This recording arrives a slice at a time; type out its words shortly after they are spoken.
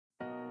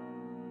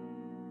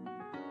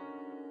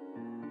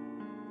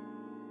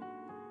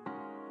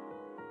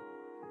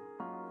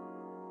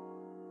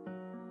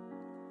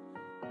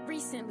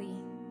Recently,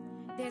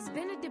 there's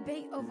been a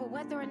debate over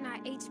whether or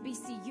not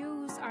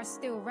HBCUs are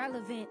still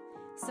relevant,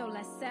 so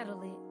let's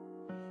settle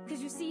it.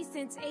 Cause you see,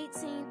 since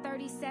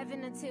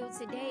 1837 until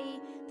today,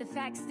 the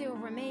fact still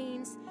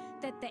remains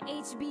that the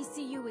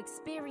HBCU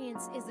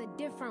experience is a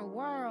different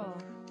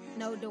world.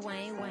 No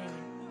Dwayne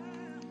Wayne.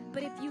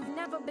 But if you've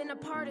never been a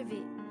part of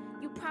it,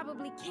 you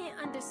probably can't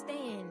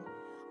understand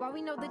why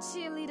we know the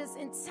cheerleaders'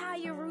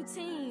 entire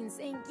routines,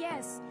 and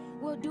yes,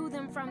 we'll do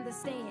them from the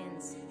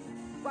stands.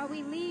 Why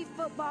we leave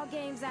football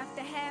games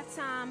after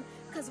halftime,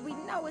 cause we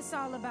know it's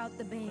all about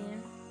the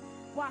band.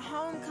 Why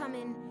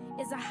homecoming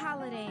is a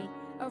holiday,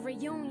 a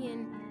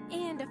reunion,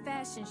 and a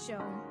fashion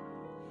show.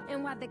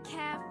 And why the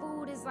calf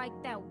food is like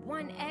that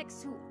one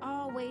ex who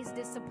always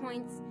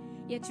disappoints,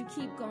 yet you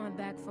keep going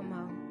back for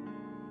more.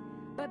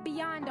 But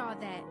beyond all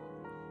that,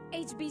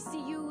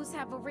 HBCUs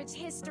have a rich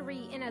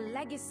history and a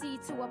legacy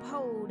to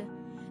uphold.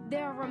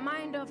 They're a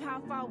reminder of how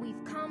far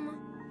we've come,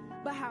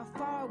 but how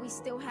far we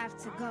still have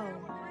to go.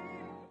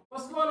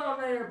 What's going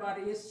on,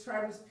 everybody? It's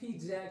Travis P.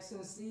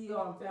 Jackson,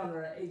 CEO and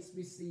founder of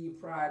HBCU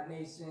Pride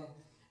Nation.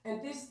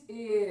 And this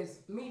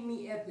is Meet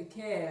Me at the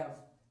Cave,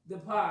 the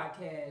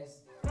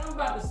podcast. I'm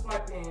about to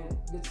swipe in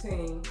the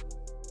team.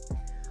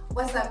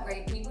 What's up,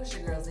 great people? It's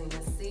your girl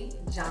Zena C.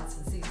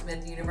 Johnson C.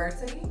 Smith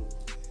University.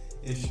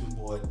 It's your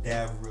boy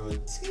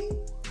Davril T.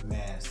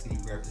 Mass C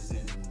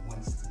representing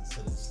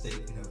Winston-Salem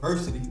State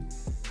University.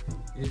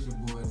 It's your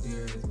boy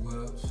Darius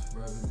Welch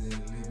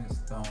representing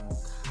Livingstone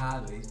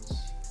College.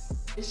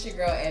 It's your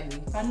girl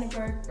Ebony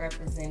Funderburg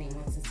representing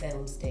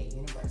Winston-Salem State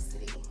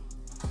University.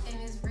 And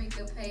it's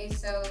Rika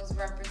Pesos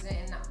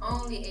representing the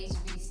only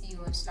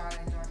HBCU in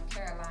Charlotte, North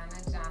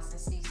Carolina, Johnson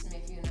C.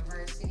 Smith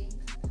University.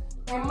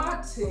 And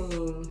my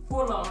team,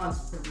 full of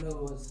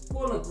entrepreneurs,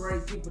 full of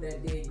great people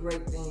that did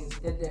great things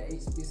at their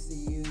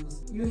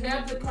HBCUs. You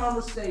have the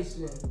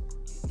conversation,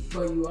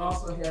 but you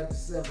also have the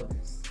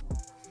syllabus.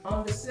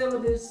 On the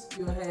syllabus,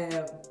 you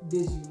have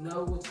Did You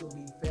Know, which will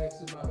be facts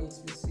about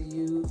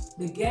HBCUs,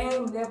 The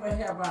Game Never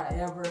Have I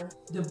Ever,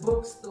 The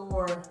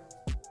Bookstore,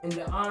 and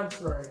The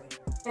Entree.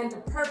 And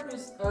the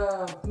purpose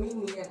of Meet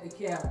Me at the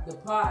Cap, the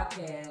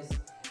podcast,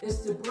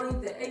 is to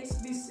bring the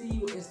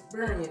HBCU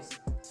experience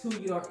to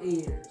your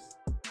ears.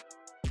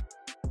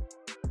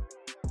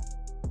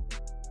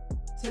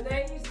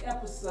 Today's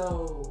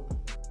episode,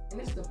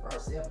 and it's the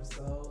first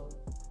episode,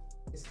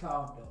 is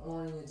called The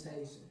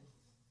Orientation.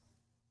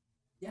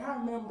 Y'all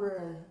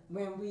remember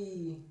when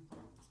we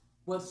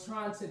was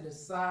trying to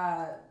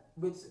decide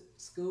which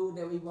school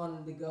that we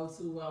wanted to go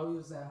to while we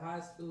was in high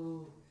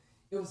school?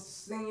 It was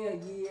senior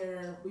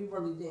year. We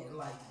really didn't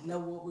know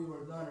what we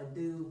were gonna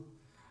do.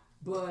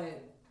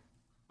 But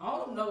I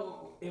don't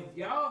know if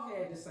y'all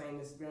had the same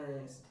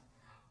experience,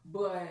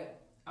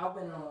 but I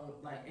went on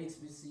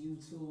HBCU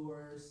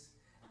tours,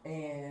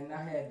 and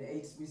I had the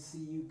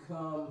HBCU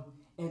come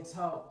and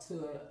talk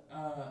to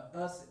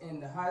us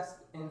in high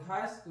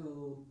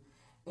school,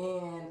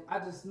 and I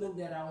just knew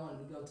that I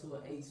wanted to go to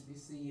an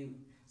HBCU,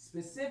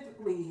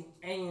 specifically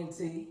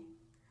A&T.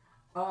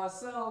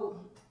 So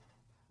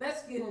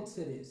let's get into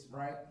this,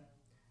 right?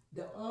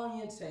 The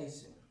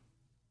orientation.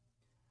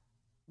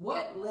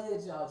 What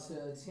led y'all to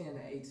attend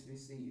an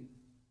HBCU?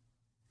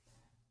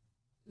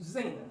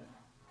 Zena.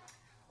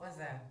 What's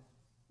up?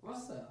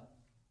 What's up?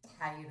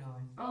 How you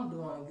doing? I'm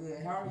doing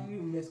good. How are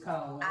you, Miss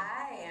Conway?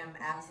 I am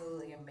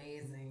absolutely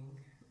amazing.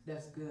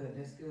 That's good.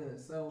 That's good.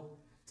 So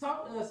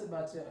talk to us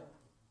about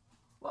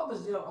what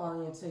was your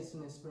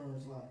orientation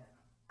experience like?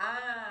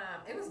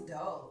 It was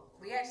dope.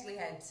 We actually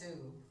had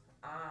two.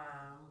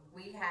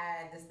 We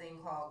had this thing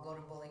called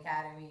Golden Bull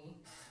Academy,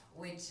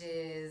 which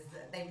is,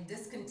 they've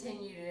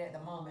discontinued it at the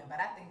moment, but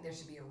I think there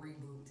should be a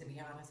reboot, to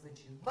be honest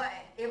with you. But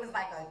it was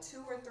like a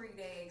 2 or 3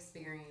 day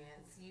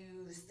experience.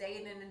 You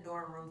stayed in the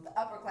dorm rooms, the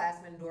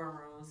upperclassmen dorm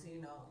rooms. You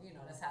know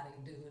that's how they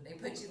do it. They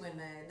put you in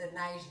the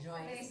nice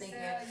joints, thinking,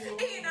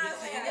 you know what I'm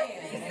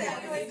saying? They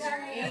sell you a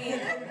dream.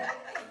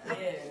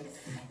 Yes.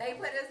 They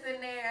put us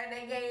in there.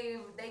 They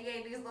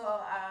gave these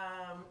little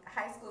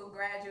high school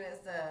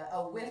graduates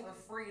a whiff of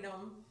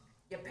freedom.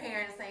 Your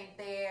parents ain't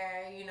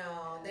there.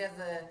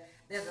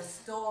 There's a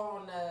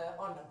store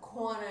on the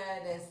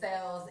corner that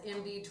sells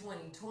MD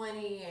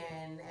 2020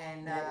 and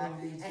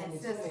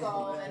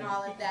Cisco and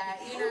all of that.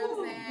 You know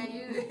what I'm saying?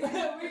 You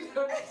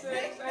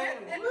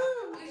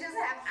just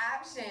have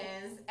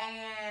options,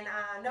 and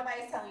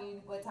nobody's telling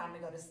you what time to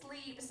go to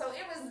sleep. So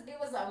it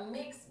was a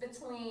mix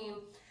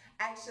between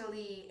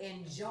actually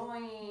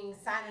enjoying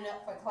signing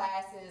up for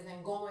classes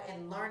and going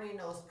and learning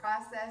those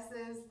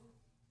processes.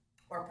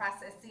 Or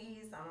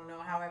processes, I don't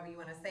know, however you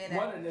want to say that.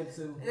 One of the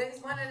two. It's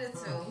one of the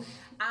two.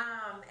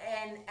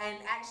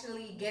 And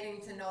actually getting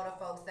to know the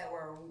folks that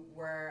were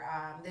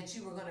that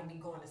you were going to be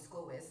going to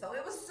school with. So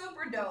it was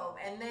super dope.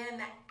 And then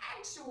the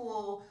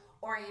actual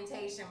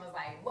orientation was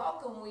like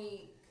welcome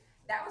week.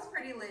 That was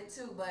pretty lit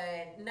too,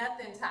 but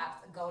nothing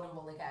tops Golden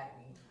Bull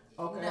Academy.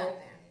 Okay.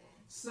 Nothing.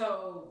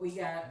 So we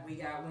got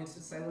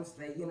Winston-Salem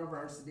State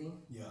University.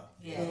 Yeah.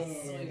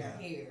 Yes, And we are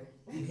here.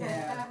 we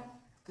have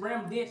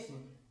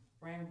Rendition.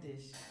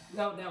 Rendition.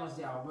 No, that was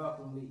y'all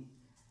welcome week.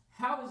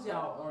 How was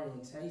y'all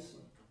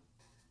orientation?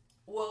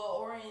 Well,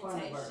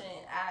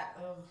 orientation, I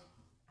don't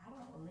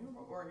remember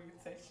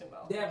orientation.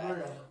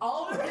 Deborah.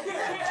 Only reason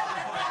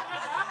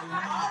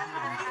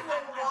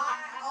why,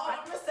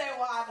 I'm gonna say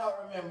why I don't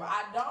remember.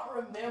 I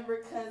don't remember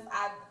because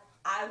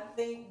I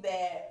think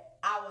that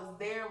I was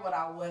there, but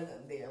I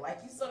wasn't there.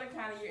 Like you sort of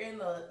kind of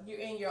you're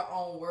in your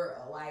own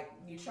world. Like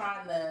you're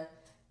trying to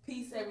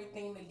piece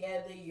everything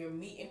together. You're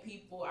meeting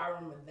people. I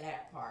remember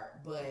that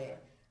part,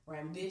 but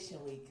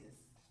rendition week is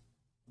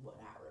what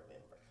I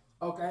remember.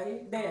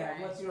 Okay, Dan,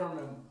 what you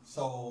remember?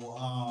 So,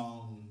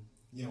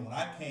 when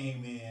I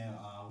came in,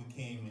 we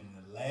came in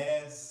the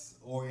last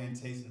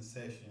orientation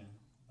session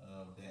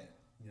of that,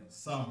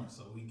 summer.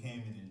 So we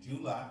came in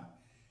July,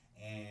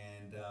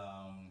 and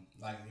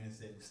like you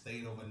said, we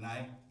stayed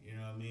overnight. You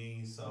know what I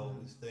mean? So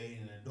we stayed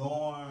in a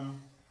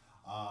dorm.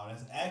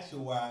 That's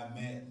actually where I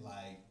met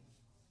like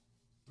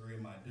 3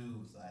 of my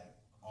dudes, like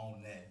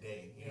on that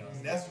day.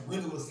 So that's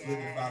really what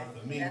solidified it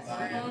for me. That's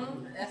Like,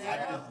 real. That's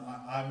real.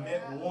 I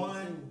met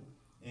one.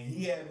 And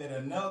he had met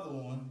another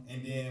one,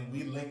 and then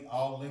we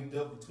all linked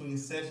up between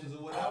sessions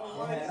or whatever.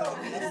 That's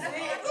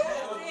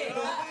it.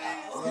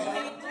 You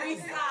need 3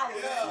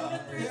 solids. Yeah. 2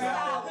 to 3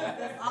 solids.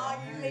 That's all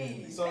you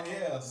need. So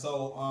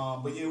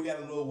but yeah, we got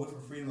a little whiff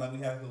of freedom. Like we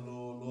had a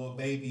little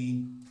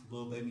baby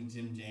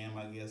Jim Jam,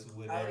 I guess, or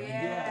whatever. Oh,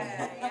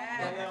 yeah.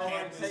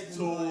 Campus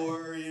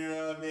tour, you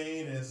know what I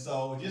mean? And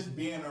so just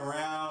being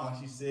around, like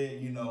she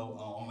said,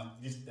 on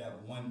just that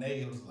one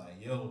day, it was like,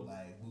 we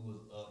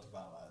was up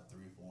about like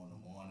 3 or 4 in the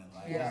morning,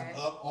 like just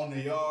up on the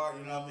yard,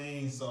 you know what I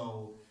mean?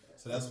 So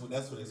that's what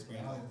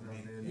experience like for me.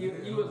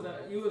 You was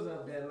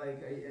up there like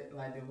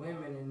the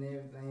women and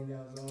everything that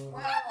was on.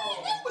 Wow.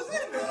 It was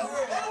in there.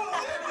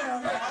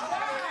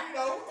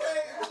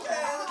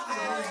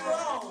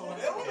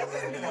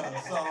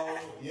 So,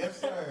 yes,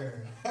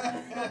 sir.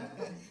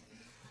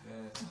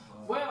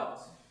 Well,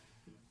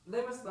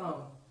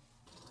 Livingstone.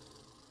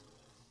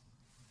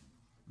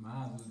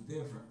 Mine was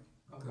different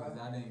because Okay.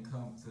 I didn't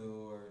come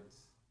towards.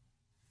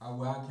 I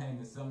came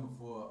this summer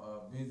for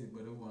a visit,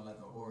 but it wasn't like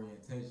an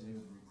orientation. It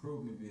was a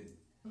recruitment visit,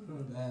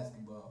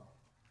 basketball.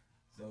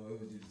 So it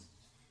was just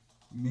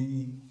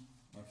me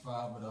and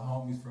 5 of the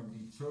homies from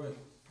Detroit.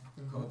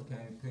 Coach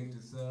came, picked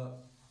us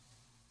up,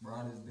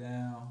 brought us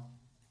down,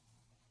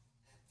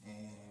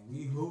 and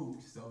we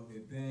hooped. So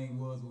the thing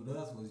was with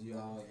us was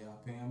y'all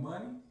paying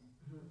money.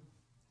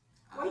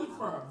 Where you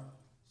from?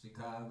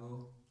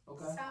 Chicago.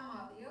 Okay.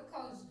 Your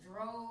coach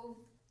drove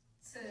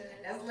to.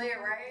 That's lit,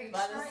 right?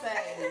 About to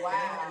say, wow.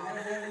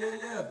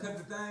 Yeah. Cause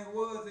the thing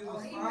was, it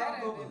was He 5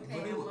 better of than us. But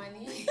paying it was,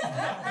 money.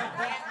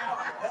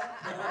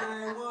 but the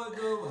thing was,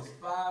 though, it was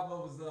 5 of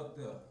us up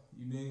there.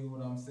 You know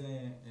what I'm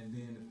saying? And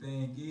then the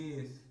thing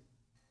is,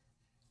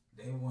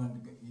 they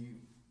wasn't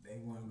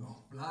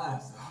gonna fly.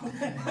 So I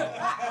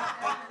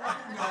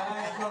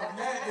ain't from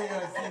that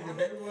LC, but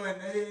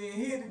they ain't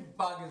hit the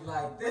pockets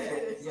like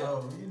that. So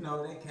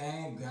they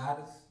came, got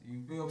us. You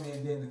feel me?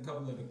 And then a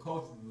couple of the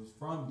coaches was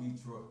from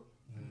Detroit.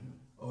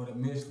 Or the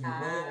Michigan Way or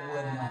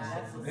whatnot. So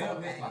for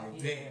them, it's like,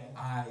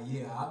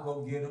 I'll go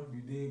get them.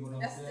 You dig what I'm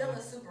That's saying? still a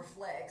super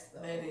flex,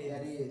 though.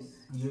 That is.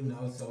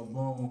 So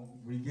boom,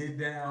 we get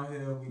down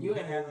here. You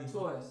ain't have a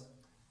choice.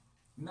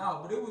 No,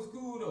 but it was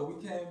cool though.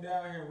 We came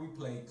down here and we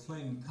played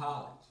Clinton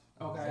College.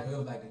 Okay. So it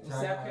was like the In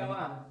South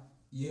Carolina.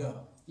 Yeah.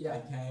 Yeah.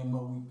 They came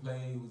up, we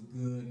played, it was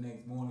good.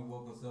 Next morning,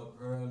 woke us up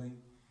early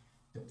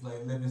to play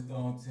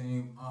Livingstone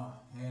team.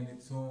 Hand it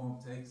to them,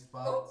 take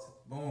spots.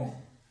 Boom.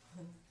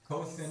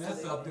 Coach sent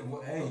us up there.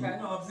 Hey, you know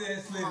what I'm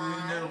saying? Slid it in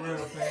there real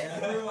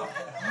fast. Real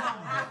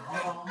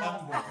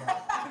humble.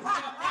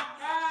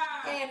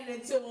 Handed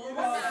it to him.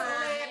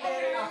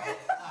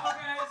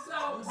 Okay,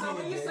 so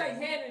when you say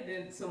handed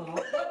it to him,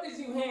 what did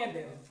you hand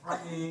him? I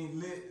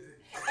mean,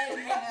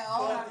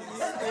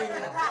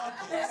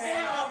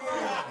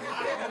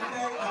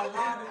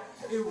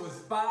 it was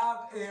 5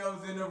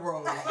 L's in a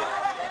row. By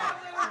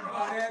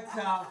that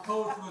time,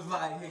 coach was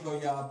like, "Here go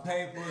y'all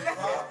papers."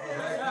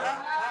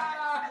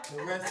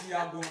 The rest of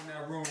y'all go in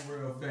that room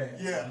real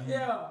fast.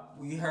 Yeah.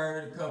 We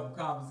heard a couple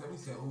conversations. We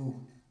said, "Ooh,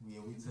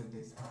 yeah, we took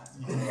this spot.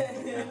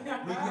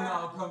 We can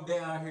all come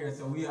down here."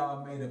 So we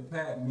all made a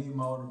pact. Me,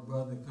 my older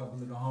brother, a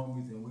couple of the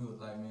homies, and we was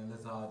like, "Man,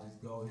 let's all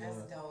just go here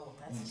That's dope.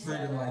 and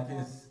treat it like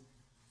it's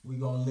we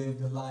gonna live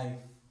the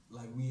life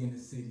like we in the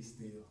city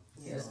still."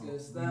 That's good We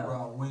stuff.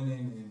 brought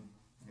winning, and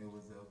it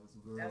was a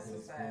real That's good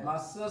what's up. experience. My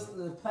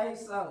sister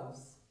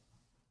Pesos.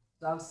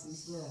 Dr. C.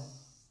 Smith.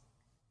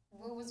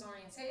 What was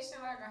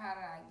orientation like, or how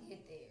did I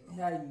get there?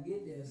 How you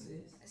get there,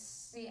 sis?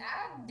 See,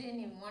 I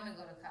didn't even want to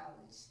go to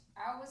college.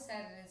 I was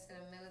headed into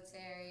the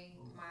military.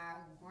 My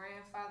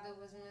grandfather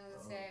was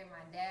military.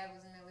 My dad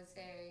was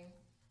military.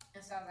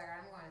 And so I was like,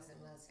 I'm going into the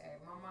military.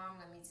 My mom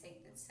let me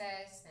take the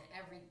test and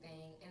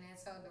everything. And then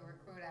told the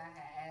recruiter I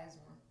had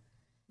asthma.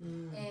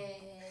 And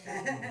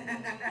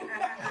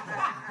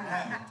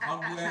I'm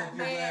glad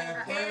you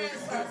laughed.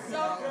 Parents are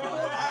so cool.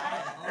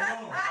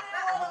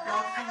 I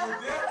thought she was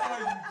there for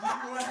you.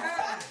 What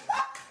happened?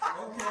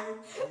 Okay,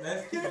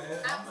 let's get it.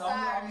 I'm sorry.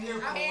 I'm here for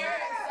it.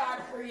 Parents are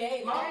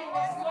creative. Mama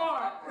was smart.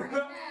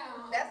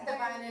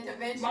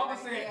 Mama like,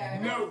 said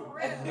yeah, no. for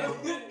real.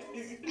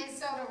 And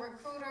so the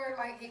recruiter,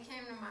 like, he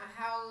came to my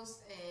house,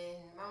 and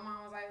my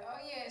mom was like, oh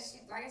yeah,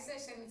 she, like I said,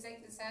 she had me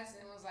take the test,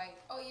 and was like,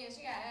 oh yeah,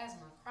 she got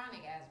asthma,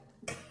 chronic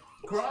asthma.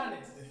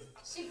 Chronic.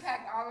 She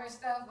packed all her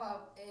stuff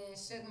up and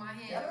shook my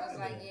hand and was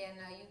like, yeah,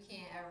 no, you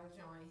can't ever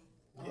join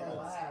the Yeah.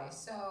 military.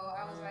 So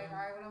I was like,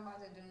 all right, what I'm about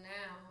to do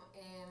now?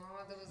 And my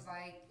mother was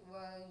like,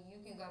 well,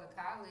 you can go to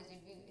college if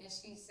you, and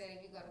she said,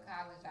 if you go to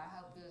college, I'll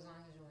help you as long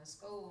as you're in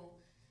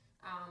school.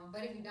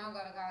 But if you don't go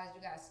to college,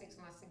 you got 6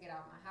 months to get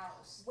out my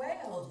house.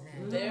 Well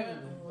then. There,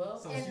 well,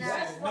 So And she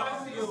that's said, why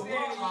no, she you said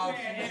want you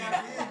option.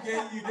 had She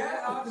gave you that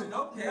option.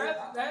 Okay.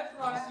 That's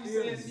why she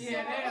said she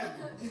had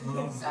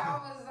asthma. So I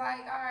was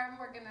like, all right, I'm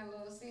working at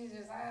Little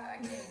Caesars. I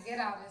can't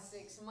get out in 6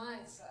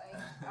 months. Like,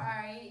 all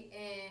right.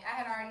 And I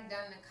had already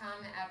done the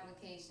common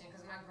application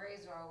because my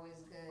grades were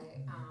always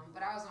good.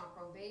 But I was on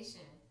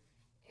probation.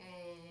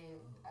 And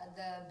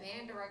the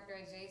band director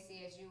at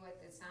JCSU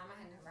at the time,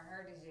 I had never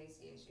heard of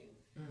JCSU,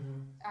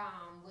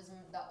 was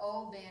the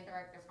old band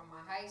director from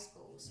my high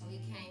school. So he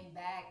came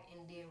back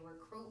and did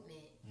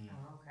recruitment.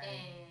 Oh, okay.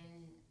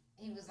 And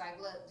he was like,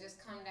 look, just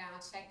come down,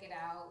 check it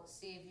out,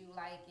 see if you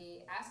like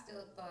it. I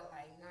still thought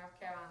like North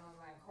Carolina was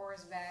like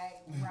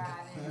horseback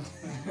riding.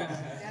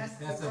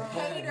 That's a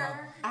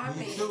Hater. I Me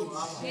mean, too.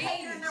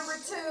 hater number 2.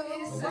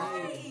 It's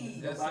Right.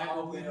 That's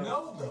all we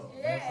know, though.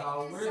 Yeah, That's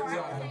all and we're so I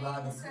talking came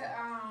about. to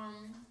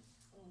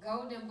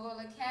Golden Bull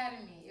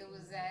Academy. It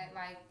was at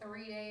like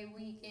 3-day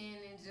weekend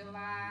in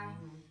July.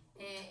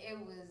 And it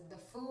was, the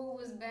food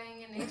was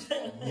banging. They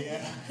tricked me.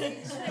 Yeah.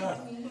 They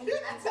tricked me.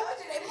 I told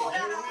you they pulled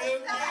out all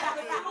this stuff.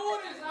 The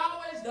food is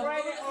always The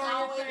great food is at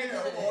always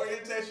orientation. good.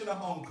 Orientation or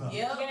homecoming.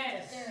 Yep.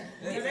 Yes.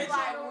 Yeah. If they It's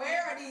like,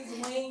 where are these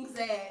wings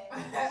at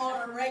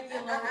on a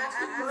regular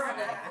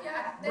Tuesday?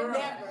 Yeah, they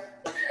Never.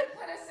 They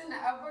put us in the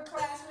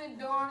upperclassmen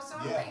dorm, so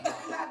I'm Yeah. thinking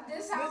about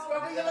this house.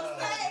 where we gonna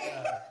stay.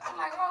 I'm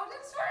like, oh,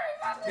 this where we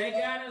about to They be.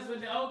 got us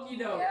with the okie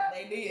doke. Yeah.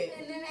 They did.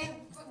 And then they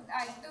put,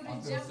 like, through the I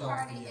feel gym sorry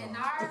party, for and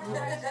y'all. our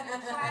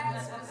freshman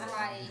class was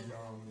like,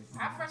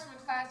 our freshman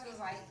class was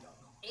like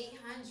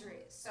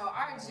 800. So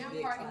our gym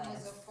Big party class.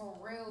 was a for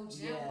real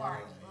gym Yeah.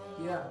 party.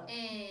 Yeah.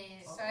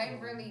 And so they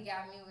really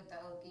got me with the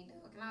okie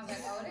doke. And I was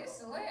like, oh, this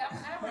is lit. I'm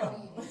never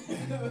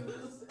leaving.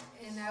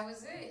 And that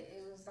was it.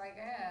 It was like,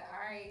 yeah, all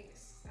right,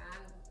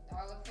 signed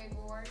all the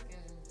paperwork,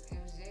 and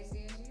it was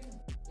JCSU.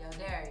 Yo,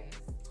 Darius,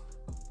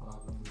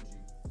 Problem with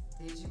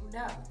you. did you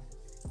know?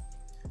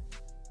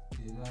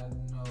 Did I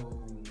know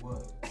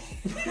what?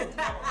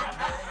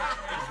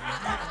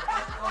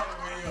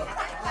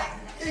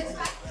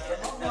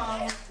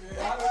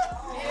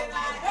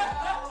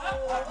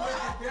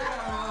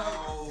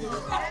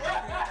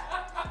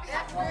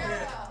 That's real.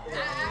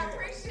 I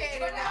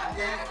appreciate it. But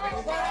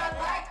I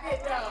liked it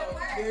though.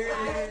 Did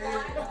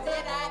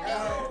I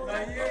know?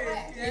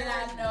 Did I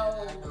know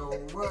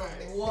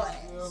what?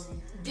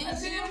 Did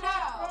you know?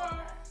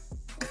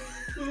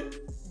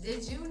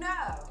 Did you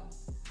know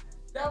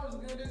That was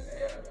good as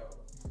hell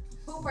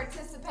though. who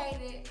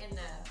participated in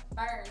the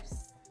first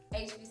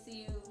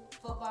HBCU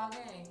football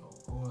game?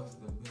 Of course,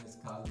 the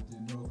best college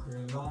in North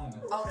Carolina.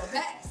 Oh, the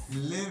best.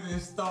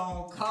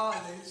 Livingstone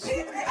College.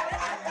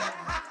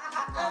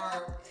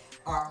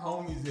 our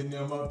homies in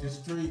them up the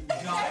street. No,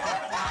 yes,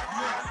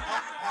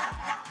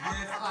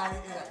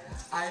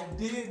 I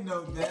did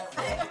know that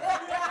one.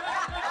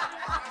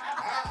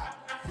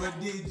 But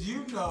did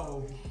you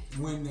know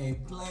when they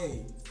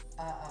played?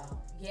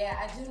 Yeah,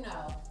 I do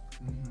know.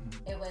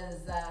 It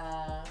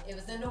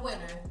was in the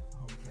winter.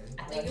 Okay.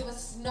 I think it was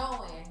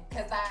snowing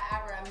because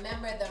I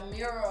remember the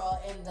mural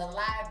in the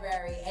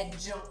library at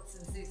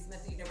Johnson C.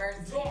 Smith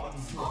University.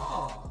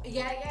 Oh,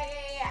 Yeah.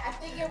 I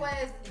think it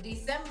was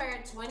December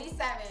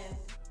 27th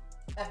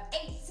of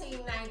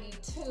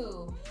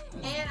 1892,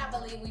 and I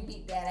believe we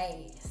beat that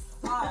ass.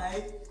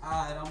 alright.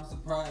 I'm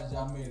surprised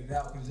y'all made it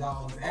out because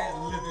y'all was at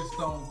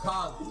Livingstone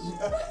College.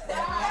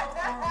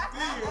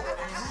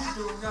 And we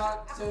do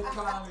not take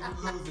kindly to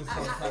losing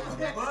sometimes.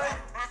 But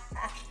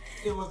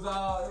it was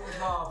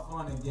all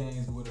fun and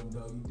games with them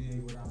though. You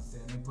dig what I'm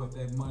saying? They put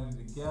that money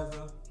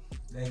together,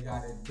 they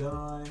got it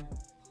done.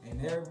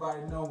 And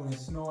everybody know when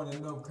it's snowing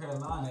in North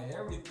Carolina,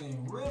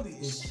 everything really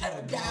is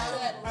shut down.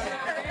 Yeah,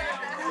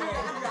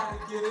 we gotta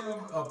give them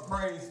a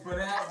praise for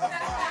that.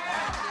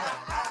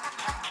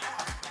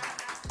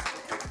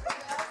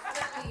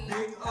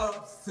 Big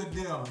ups to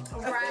them.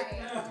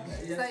 Right.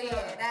 So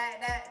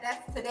yeah,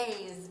 that's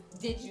today's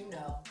Did You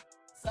Know?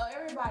 So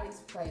everybody's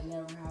played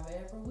Never Have I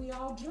Ever. We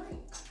all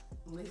drink.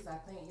 At least I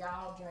think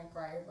y'all drink,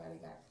 right? Everybody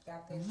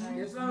got their drinks.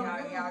 Yes, sir.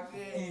 Y'all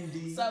good.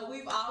 Indeed. So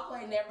we've all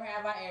played Never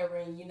Have I Ever,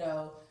 and you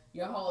know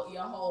your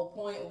whole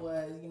point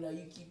was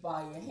you keep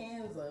all your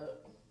hands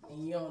up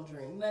and you don't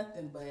drink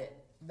nothing, but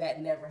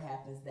that never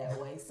happens that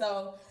way.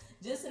 So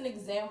just an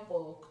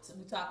example,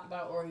 we talked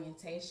about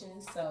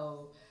orientation.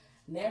 So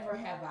never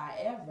have I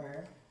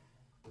ever.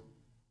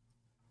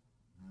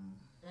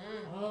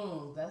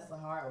 That's a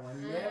hard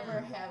one. Never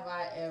have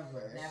I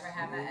ever. Never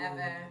have I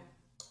ever.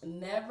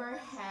 Never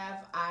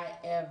have I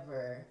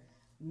ever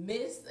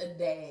missed a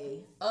day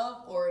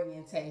of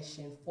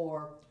orientation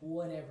for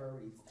whatever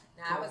reason?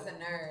 Nah, I was a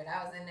nerd.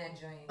 I was in that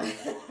joint.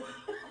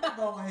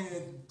 Go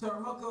ahead and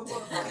turn my cup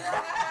up.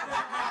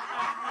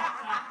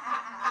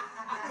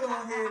 Go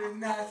ahead and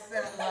not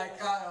sound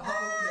like,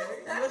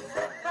 okay.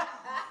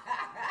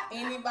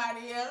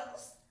 Anybody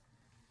else?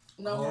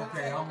 No.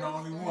 Okay, I'm the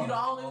only one. You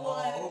the only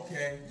one.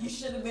 Okay. You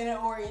should have been at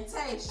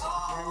orientation. I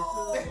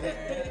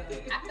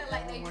feel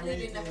like they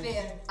pleaded the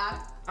fifth. I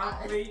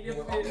plead the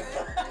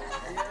fifth.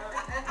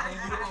 And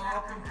you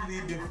all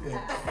complete the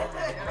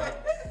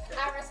fifth.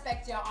 I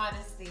respect your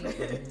honesty.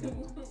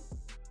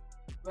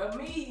 But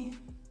me,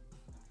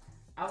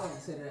 I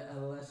went to the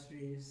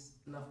illustrious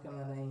North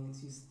Carolina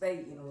A&T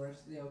State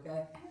University,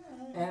 okay?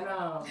 And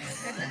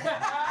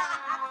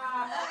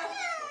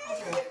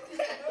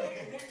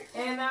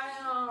and I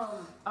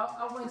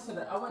went to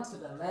the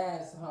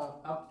last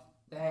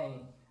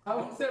I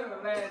went to the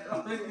last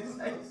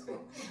orientation.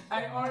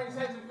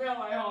 Orientation felt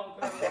like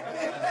homecoming.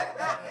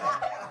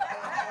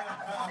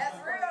 That's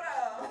real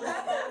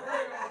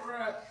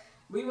though.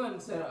 We went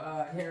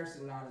to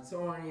Harrison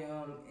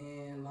Auditorium,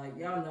 and like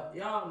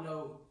y'all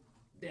know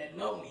that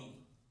know me,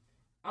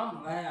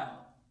 I'm loud.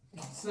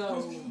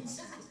 So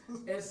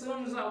as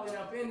soon as I went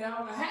up in there,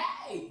 I was like,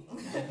 hey,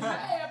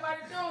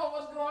 everybody doing?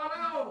 What's going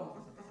on?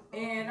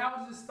 And I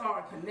was just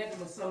starting connecting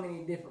with so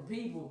many different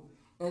people.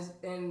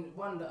 And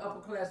one of the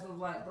upperclassmen was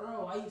like,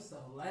 bro, why you so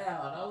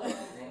loud? I was like,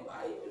 man,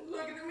 why you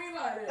looking at me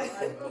like that?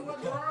 Like,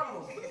 what's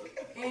wrong?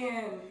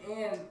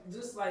 And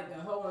just like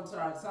the whole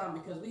entire time,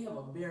 because we have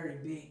a very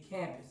big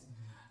campus,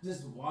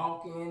 just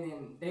walking,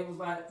 and they was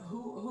like,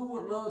 who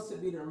would love to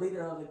be the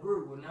leader of the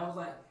group? And I was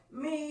like,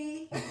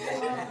 me.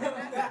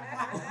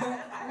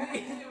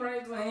 Me,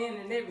 raised my hand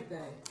and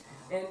everything.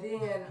 And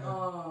then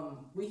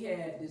we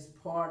had this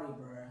party,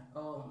 bruh.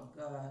 Oh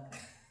my God.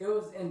 It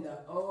was in the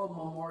old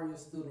Memorial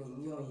Student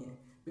Union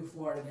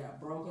before it got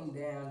broken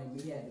down, and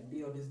we had to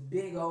build this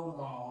big old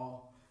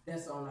mall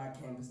that's on our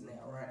campus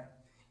now, right?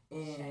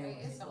 And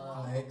It's a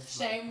mall.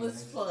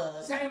 Shameless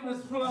plug.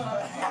 shameless plug,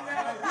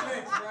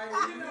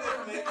 you know what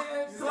I'm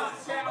saying?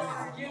 Clock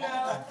tower, you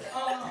know.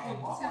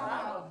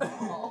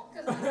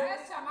 Because the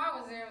last time I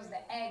was there was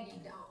the Aggie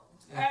Dome.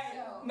 Hey,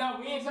 So- no,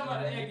 we ain't talking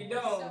about the Aggie So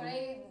Dome.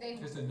 they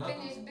It's another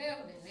finished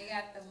building. They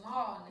got the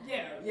mall now.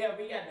 Yeah,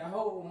 we got the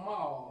whole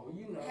mall,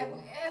 you know. Has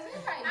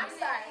anybody I'm been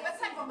sorry. there? What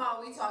type of mall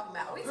we talking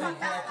about? We talking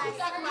about We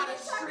talking about a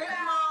strip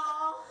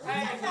mall.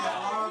 Hey,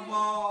 Our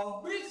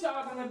mall. we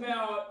talking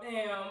about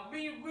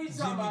we talking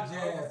Jimmy about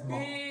Jazz a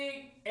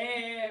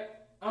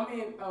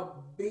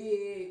Mall.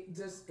 big,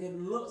 just it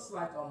looks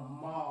like a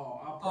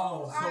mall. I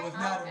Oh, promise. so it's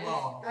not a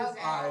mall.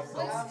 Okay. Alright, so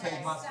What's I'll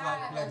take my that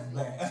slight flex side?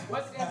 back.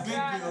 What's that Big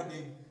side?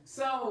 building.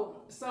 So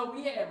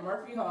we had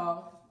Murphy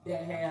Hall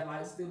that had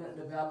like student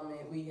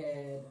development. We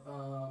had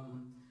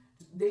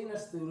dean of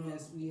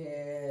students. We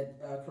had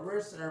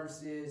career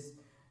services,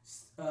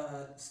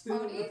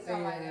 student These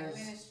are like affairs.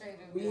 administrative.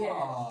 We buildings. had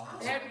Aw. I'm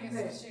trying to get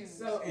everything. some shoes.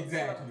 So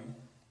Exactly.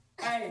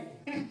 Hey,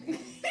 let me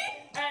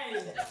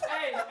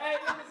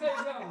say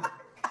something.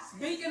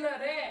 Speaking of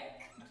that,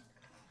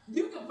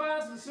 you can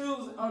find some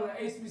shoes on the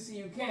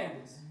HBCU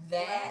campus.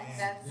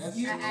 That's Yes,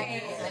 you you can.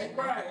 can.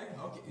 Right.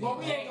 Okay. But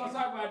we ain't gonna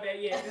talk about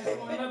that yet. That's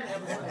for another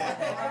episode.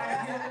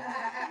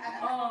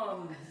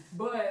 Alright?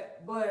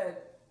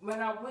 But when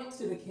I went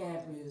to the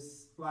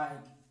campus, like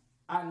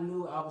I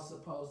knew I was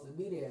supposed to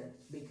be there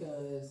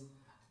because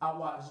I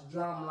watched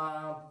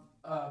Drumline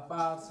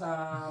 5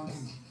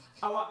 times.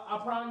 I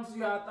promise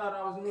you, I thought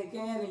I was Nick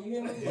Cannon. You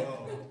hear me?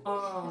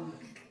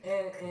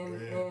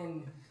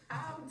 And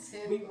I'm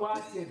we tipped.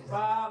 watched it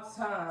 5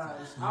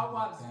 times. I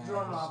watched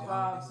Drumline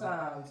 5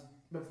 times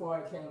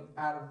before I came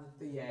out of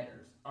the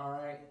theaters. All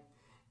right.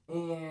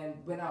 And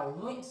when I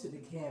went to the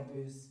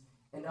campus,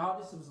 and all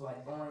this was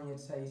like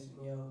orientation,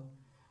 yo.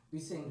 We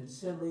seen the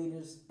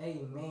cheerleaders,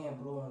 amen,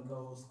 blue and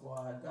gold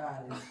squad.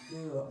 God is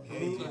good.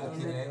 Blue Clap to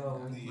and that.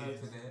 gold. Clap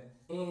to that.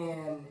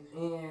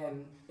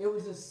 And it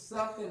was just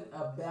something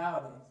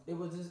about it. It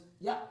was just,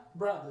 yeah,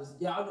 brothers,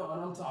 y'all know what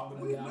I'm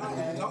talking We know about. what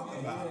okay? you're talking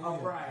about. All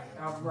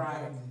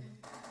right.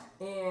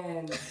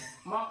 And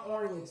my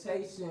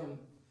orientation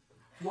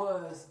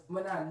was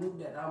when I knew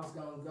that I was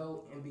gonna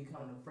go and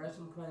become the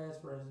freshman class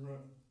president.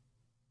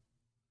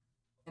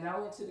 And I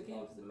went to the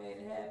campus and made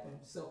it happen.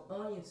 So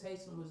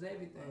orientation was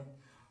everything.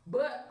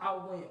 But I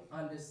went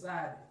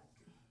undecided.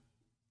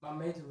 My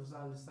major was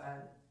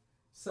undecided.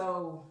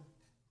 So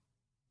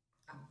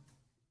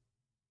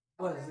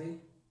what is it?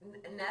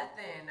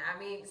 Nothing. I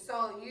mean,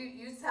 so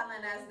you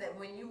telling us that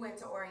when you went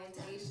to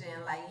orientation,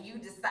 like you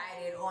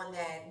decided on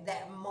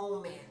that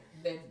moment,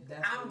 That's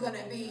I'm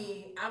gonna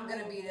be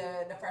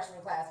the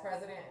freshman class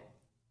president.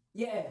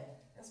 Yeah.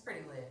 That's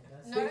pretty lit.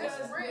 No,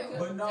 that's real.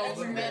 But no, And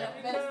but you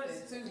that-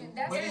 manifested too.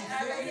 That's But it. he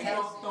said he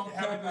walked on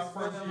campus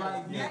feeling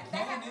like Nick That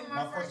happened Cannon.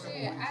 my My first first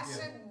year. couple I weeks,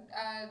 yeah.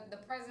 should, the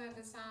president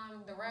at the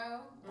time,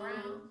 Darrell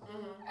Brown,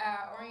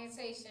 Mm-hmm.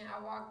 orientation, I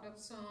walked up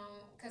to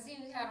him, because he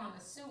had on a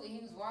suit, and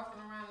he was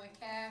walking around the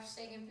calf,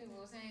 shaking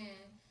people's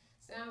hand.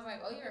 So I was like,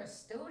 oh, you're a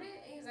student?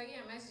 And he was like,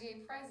 yeah, I'm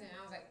SGA president.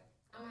 I was like,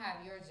 I'm gonna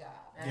have your job.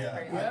 That's Yeah,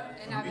 crazy.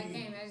 And I for me,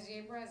 became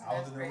SGA president. I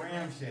was in the That's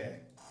Ram Shack,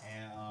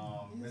 and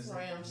It's Mr.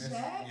 Ram Mr.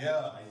 Shack?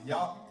 Yeah,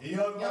 y'all know Y'all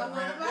know about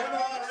Ram. about Y'all know Ram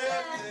about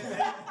Ram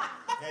Shack.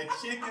 That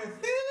chicken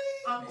Philly.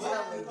 I'm What?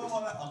 telling you. Come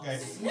on. Okay.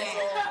 Snack.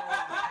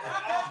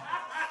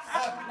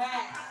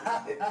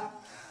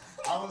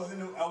 I was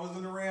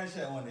in the Ram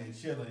Shack one day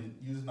chilling,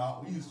 using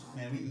we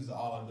used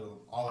all of the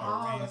All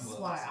Ram the books,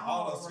 swipes.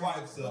 all the All the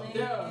swipes up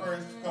Ram. the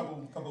first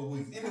couple of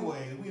weeks.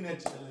 Anyway, we in there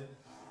chilling,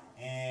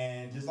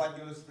 and just like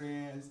your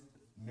experience,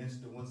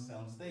 Mr.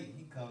 Winston State,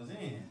 he comes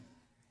in,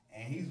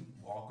 and he's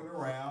walking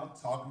around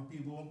talking to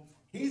people.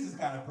 He's this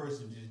kind of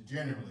person, just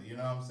generally, you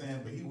know what I'm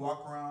saying? But he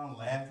walk around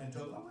laughing,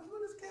 talking. I'm like,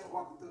 what is this cat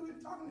walking through here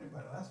talking to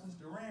everybody? That's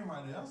Mr. Ram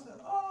right there. I said,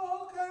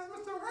 oh, okay, that's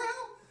Mr.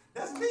 Ram.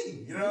 That's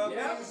me, you know what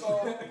I mean? So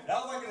that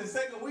was like in the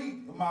second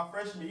week of my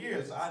freshman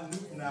year, so I knew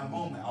from that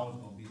moment I was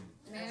gonna be there.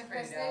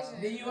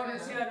 Manifestation. Do you want to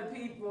tell the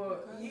people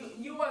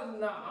you wasn't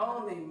not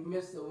only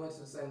Mr.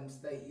 Winston-Salem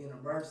State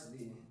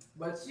University,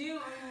 but you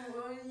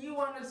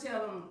want to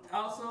tell them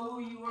also who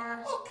you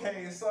were?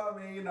 Okay, so I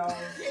mean, you know, if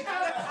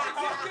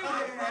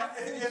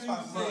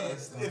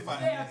I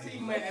Yeah, may.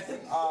 T-Man.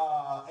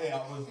 Yeah,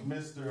 I was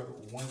Mr.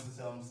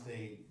 Winston-Salem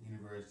State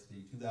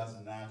University,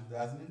 2009,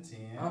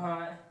 2010.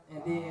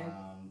 And then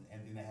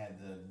And then I had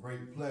the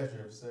great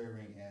pleasure of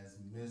serving as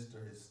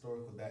Mr.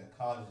 Historical Black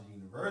Colleges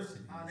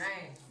University. Oh,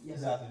 nice. yes,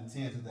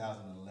 2010,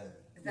 2011.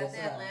 Is that Yes, the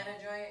sir. Atlanta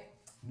joint?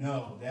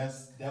 No,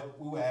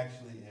 we were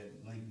actually at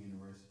Lincoln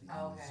University in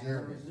Okay.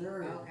 Missouri.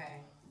 Missouri. Okay.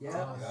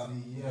 Yeah.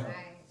 Yeah. Nice.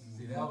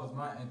 See, that was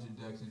my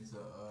introduction to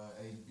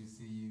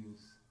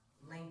HBCUs.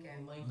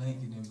 Lincoln.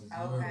 Lincoln in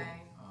Missouri.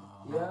 Okay.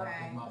 Yeah.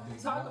 that's my big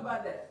Talk brother.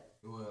 about that.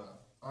 Well,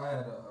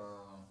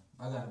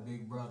 I got a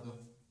big brother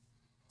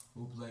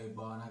who played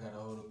ball, and I got an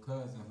older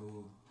cousin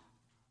who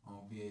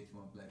on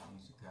VH1 Black in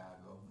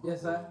Chicago. My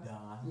Yes, boy sir.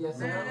 Don. Yes,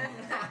 sir.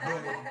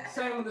 But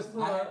Shameless I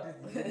plug.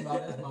 had to, no,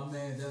 that's my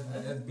man.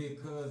 That's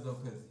big cuz though,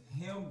 cause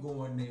him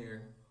going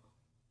there,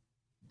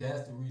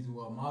 that's the reason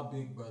why my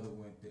big brother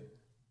went there.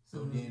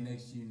 So then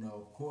next you know,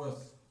 of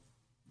course,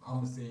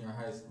 I'm a senior in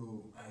high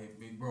school. Hey,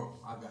 big bro,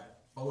 I got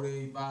 4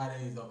 days, 5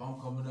 days up. I'm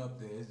coming up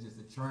there. It's just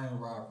a train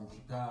ride from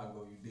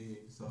Chicago. You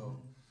did.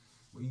 So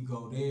we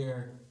go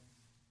there.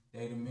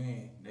 They the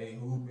man. They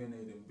hooping.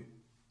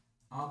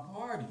 I'm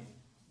partying.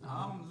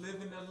 I'm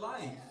living the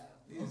life.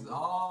 It's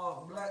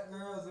all black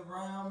girls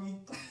around me.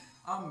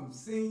 I'm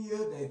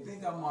senior. They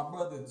think I'm my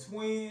brother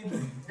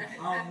twin.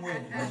 I'm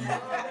winning.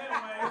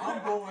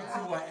 I'm going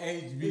to an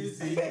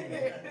HBCU.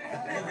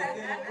 And the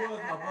thing was,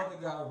 my brother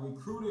got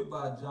recruited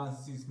by John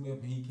C. Smith,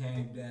 and he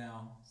came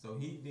down. So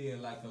he did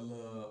like a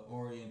little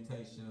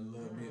orientation a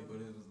little bit,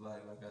 but it was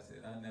like I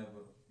said, I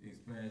never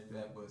experienced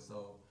that. But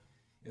so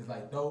it's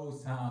like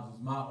those times was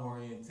my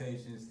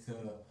orientations to,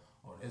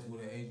 oh, that's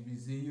what an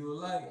HBCU is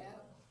like. Yep.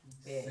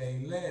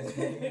 Say less.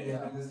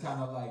 It's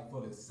kind of like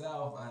for the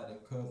South. I had a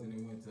cousin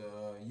that went to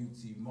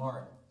UT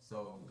Martin.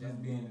 So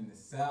just being in the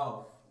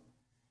South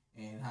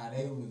and how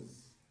they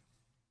was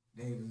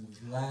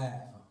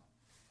live.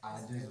 I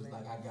just was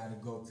like, I gotta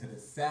go to the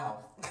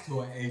South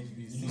to an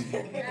HBCU. So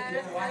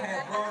I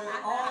had brought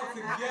it all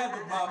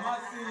together by my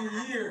senior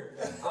year.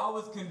 I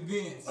was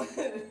convinced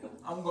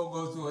I'm gonna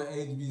go to an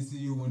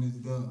HBCU when it's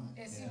done.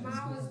 And see,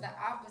 mine was the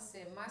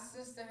opposite. My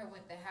sister had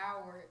went to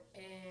Howard,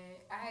 and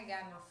I had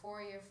gotten a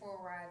 4-year full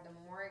ride to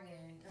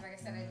Morgan. Cause like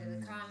I said, I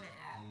did the Common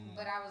app,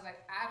 but I was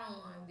like, I don't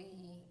want to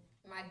be.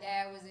 My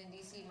dad was in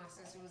DC, my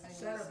sister was in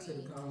Shout out to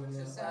the DC. Common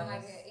App. So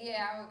like,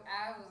 yeah,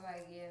 I was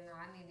like, yeah, no,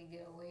 I need to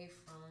get away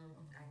from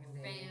I can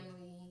dig it.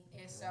 family,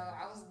 and so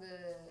I was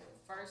the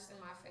first in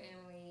my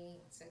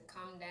family to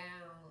come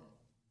down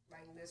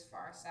like this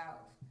far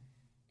south,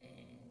 and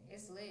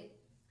it's lit.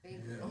 Big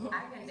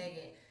I can dig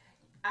it.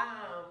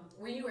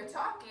 When you were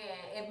talking,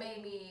 it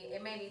made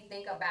me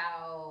think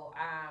about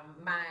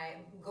my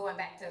going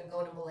back to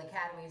Golden Bull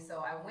Academy. So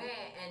I went,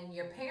 and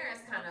your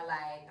parents kind of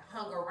like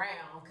hung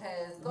around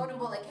because Golden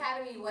Bull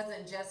Academy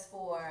wasn't just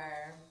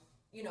for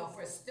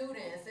for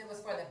students. It was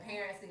for the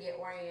parents to get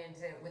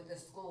oriented with the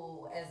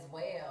school as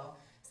well.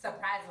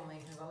 Surprisingly,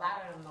 because a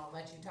lot of them don't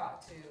let you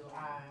talk to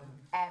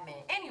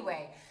admin.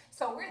 Anyway,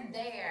 so we're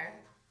there.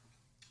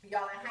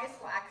 Y'all, in high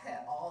school, I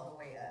cut all the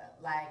way up.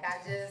 Like,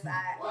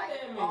 What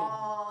that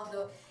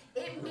mean?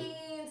 It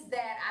means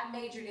that I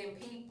majored in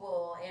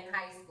people in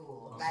high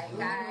school. Like,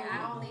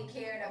 I only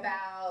cared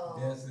about,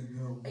 That's a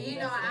good one.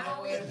 I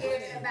only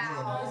cared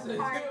about That's a good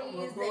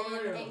parties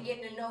one. and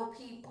getting to know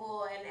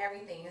people and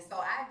everything. And so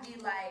I'd be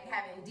like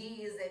having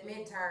D's at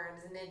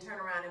midterms and then turn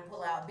around and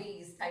pull out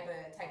B's type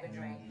of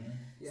drink.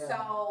 Yeah.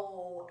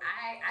 So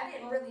I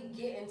didn't really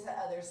get into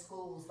other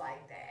schools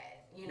like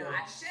that.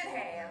 I should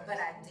have, but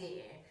I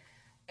didn't.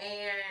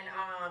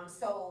 And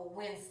so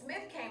when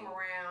Smith came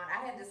around,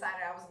 I had decided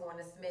I was going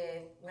to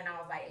Smith when I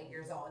was like 8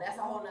 years old. That's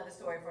a whole nother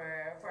story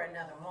for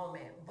another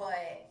moment.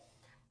 But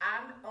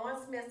I'm on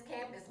Smith's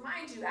campus.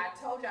 Mind you, I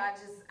told you I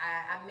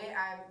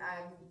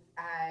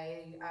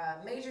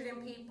majored in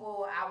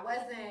people. I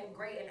wasn't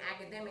great in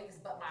academics,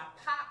 but my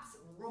pops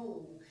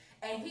ruled.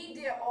 And he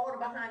did all the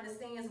behind the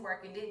scenes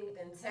work and didn't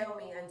even tell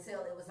me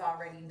until it was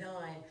already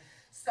done.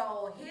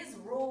 So his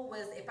rule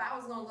was if I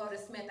was going to go to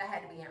Smith, I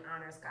had to be in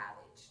honors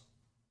college.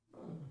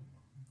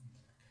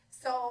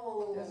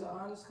 So. There's an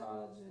honors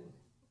college.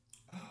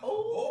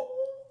 Whoa.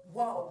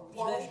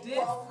 What you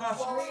not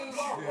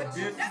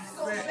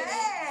gonna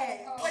bad.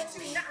 What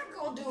you not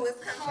gonna do is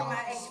come to my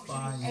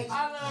HBCU.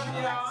 I love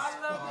y'all. I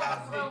love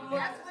y'all so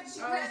much. That's what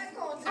you not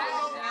gonna do.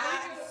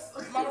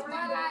 But I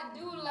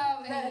do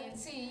love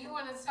A&T. You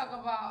want to talk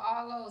about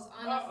all those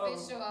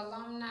unofficial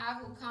alumni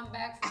who come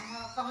back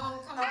from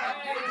homecoming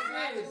and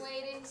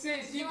graduated?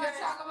 Sis, you want to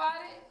talk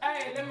about it?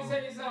 Hey, let me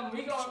tell you something.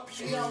 We don't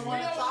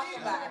want to talk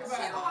about it.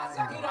 Hey, I'm gonna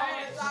tell you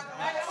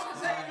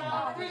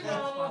We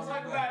don't want to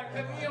talk about it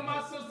because me and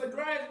my sister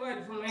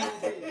graduated from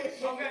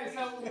A&T. Okay,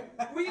 so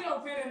we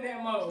don't fit in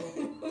that mode.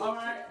 All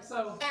right,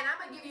 so. And I'm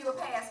gonna give you a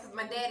pass because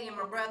my daddy and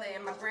my brother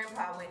and my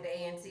grandpa went to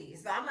A&T.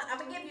 So I'm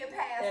gonna give you a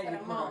pass for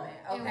the moment.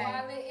 And Okay.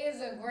 while it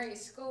is a great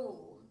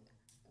school,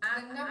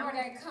 the number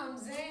that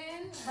comes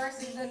in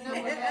versus the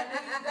number that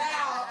leaves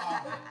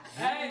out.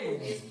 Hey,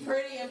 It's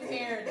pretty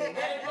imperative.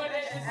 hey, but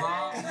at the same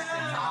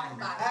time,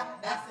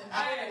 That's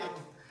imperative.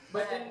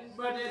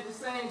 but at the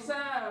same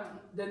time,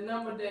 the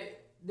number that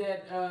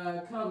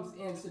comes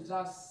into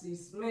Johnson C.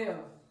 Smith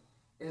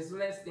is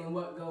less than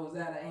what goes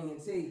out of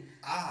A&T.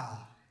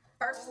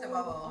 First of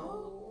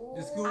all,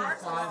 The school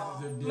sizes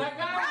are different. Like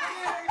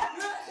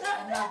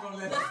I'm not gonna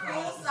let The this school go.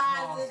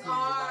 sizes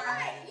are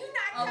right, you're a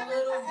not coming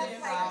little to us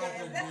like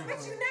different. this. That's what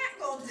you're not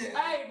gonna do.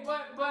 Hey,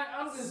 but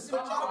I'm just.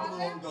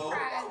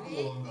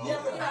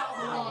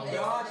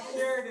 Y'all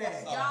share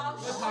that. Y'all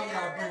That's how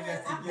y'all bring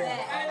that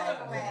together.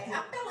 Anyway,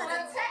 I'm feeling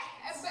attacked.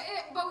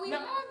 But we No,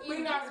 love you. we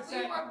not because we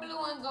attacked. were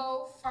blue and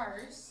gold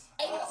first.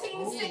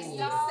 1867.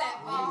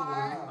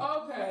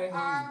 Y'all Okay.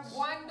 are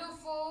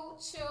wonderful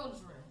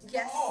children.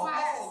 Yes. We are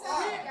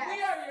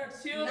your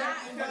children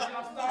because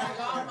y'all started.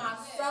 y'all my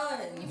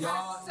sons. My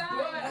Y'all- son,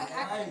 What? I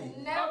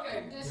could never Okay.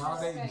 Y'all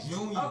they disrespect you.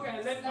 junior. Okay, I'm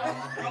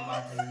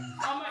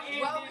gonna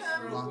end this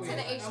real Welcome quick. to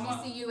the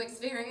HBCU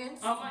experience.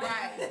 I'm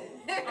Right.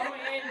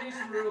 gonna end this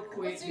real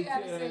quick What you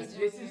gotta say, because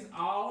this Junior? is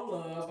all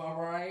love,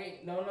 all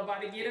right? Don't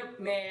nobody get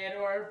mad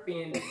or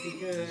offended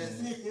because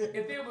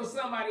if it was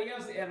somebody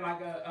else at like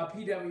a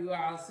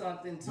PWI or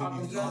something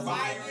talking just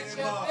Why get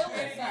your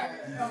feelings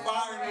hurt?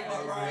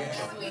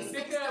 It'll be 6 to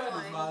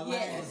because 1.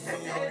 Yes.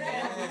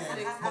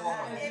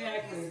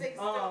 exactly. 6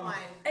 to 1.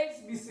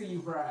 HBCU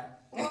pride.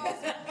 Well,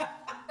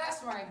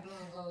 that's right, blue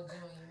and gold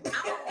junior.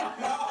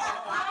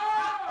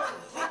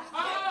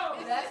 Oh,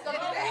 That's gonna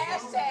be the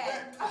hashtag.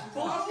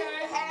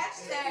 okay.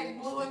 Hashtag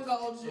blue and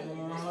gold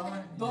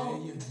junior.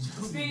 Boom.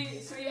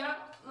 See, I'm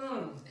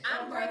gonna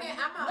write my story.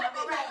 I'm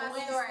gonna write my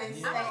story.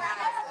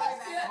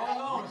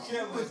 Hold on,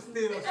 Shell was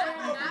still I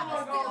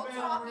was still Sorry.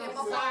 talking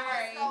before I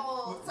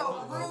was so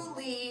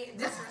rudely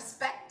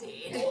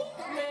disrespected.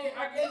 Man, I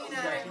guess You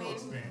know what I mean?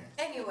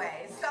 Anyway,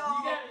 so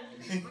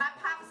my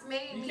pops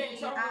made you me can't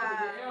talk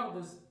over the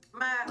elders.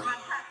 my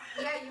pops.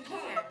 Yeah, you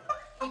can.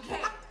 You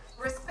can.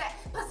 Respect.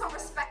 Put some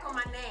respect on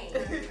my name.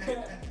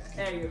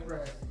 Hey, bro.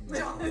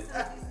 Johnson C.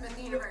 Smith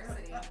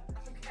University.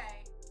 Okay.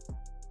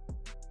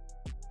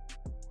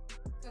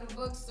 So the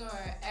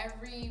bookstore,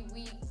 every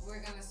week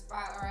we're gonna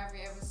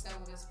every episode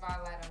we're gonna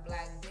spotlight a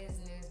black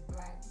business,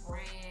 black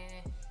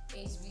brand,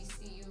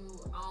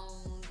 HBCU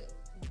owned,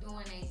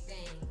 doing a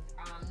thing.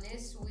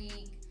 This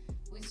week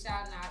we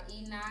shouting out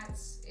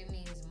Enots. It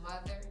means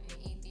mother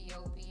in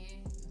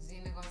Ethiopian.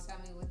 Zena gonna tell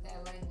me what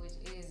that language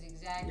is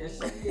exactly. Yes,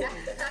 she is.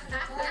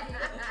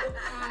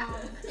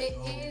 It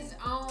is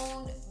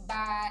owned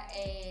by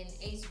an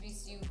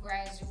HBCU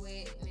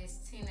graduate, Miss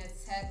Tina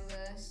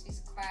Tedler. She's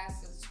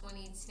class of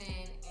 2010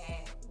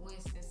 at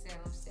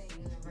Winston-Salem State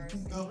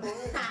University.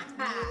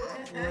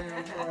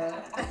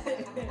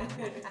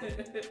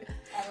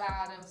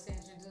 Allow them to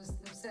introduce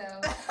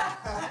themselves.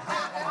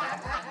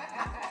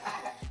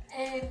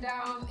 And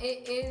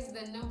it is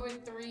the number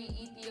 3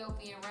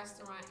 Ethiopian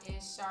restaurant in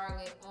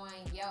Charlotte on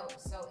Yelp,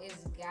 so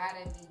it's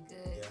gotta be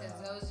good because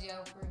those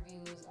Yelp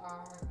reviews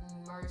are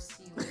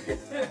merciless.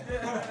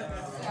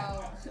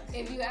 So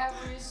if you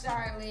ever in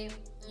Charlotte,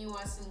 you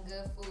want some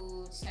good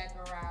food, check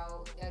her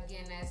out.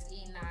 Again, that's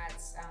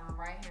Enots,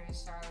 right here in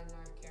Charlotte,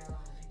 North Carolina.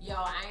 Yo,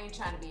 I ain't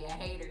trying to be a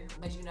hater,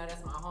 but you know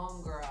that's my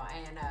homegirl,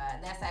 and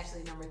that's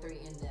actually number 3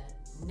 in the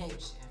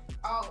nation.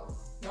 Oh,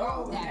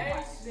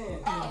 nation.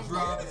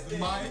 Drop the mic.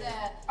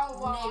 Nation. Oh,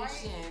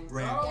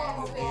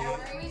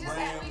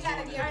 Yes, we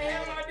gotta give Hey, it.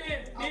 how about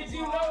this? Did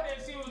you know that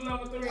she was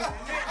number 3 in the nation?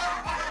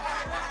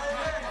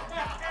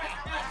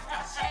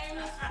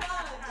 Shameless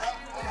plug.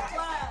 Shameless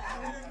plug.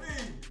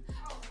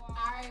 All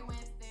right,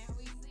 Winston,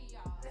 we see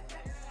y'all.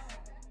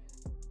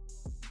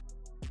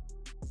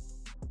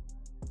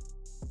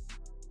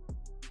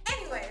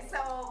 Anyway,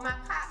 so my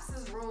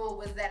pops' rule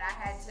was that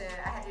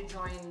I had to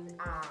join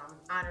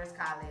honors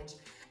college,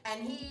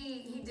 and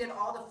he did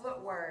all the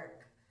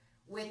footwork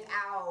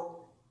without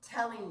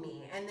telling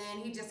me, and then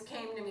he just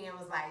came to me and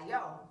was like,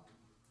 "Yo,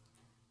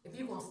 if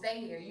you gonna stay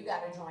here, you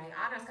gotta join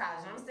honors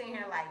college. I'm sitting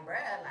here like,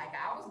 bruh, like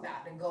I was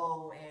about to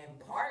go and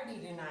party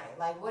tonight.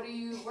 Like, what are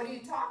you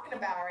talking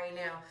about right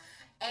now?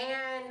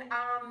 And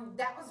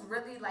that was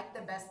really like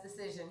the best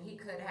decision he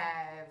could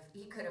have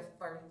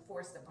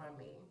forced upon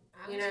me.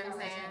 You know what I'm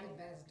saying?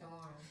 The best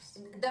dorms.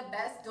 The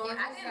best dorm.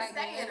 I didn't like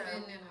stay in them.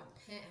 living in a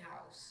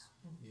penthouse.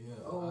 Yeah,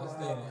 Oh, I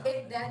wow.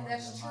 stayed in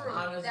That's true.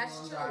 Honors That's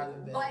dorms true. are the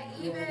best. But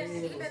Yeah, it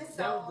is. even That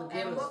so, was the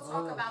and we'll best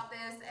talk ones. about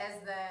this as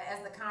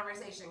the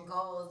conversation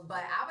goes.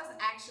 But I was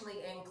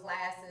actually in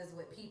classes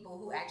with people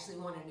who actually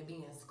wanted to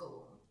be in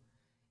school.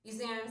 You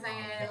see what I'm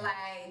saying?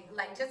 Okay.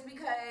 Like just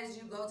because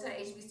you go to the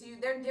HBCU,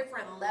 there are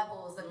different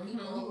levels of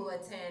people who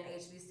attend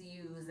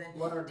HBCUs and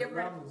What are the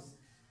different. levels?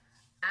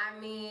 I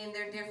mean,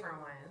 they're different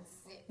ones.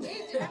 But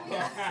that's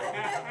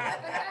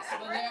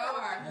But there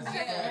are. That's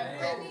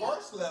Yeah. The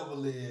first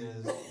level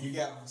is you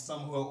got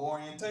some who are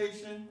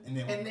orientation, and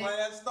then when And then-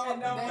 class starts,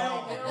 and then they they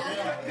gone. don't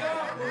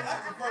Yeah. go.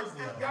 That's the first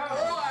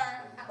level.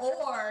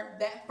 Or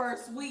that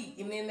first week,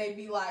 and then they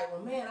be like,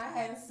 well, man, I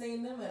hadn't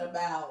seen them in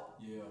about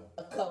Yeah.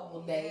 a couple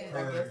of days.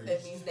 I guess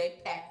that means they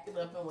packed it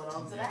up and went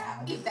on to the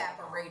house.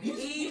 Evaporated.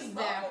 You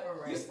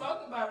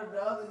spoke about it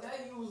the other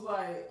day. You was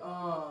like,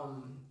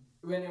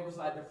 when it was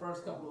like the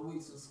first couple of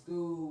weeks of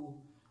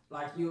school,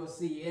 like you'll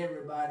see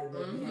everybody,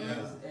 but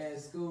then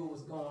as school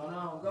was going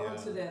on, go Yeah.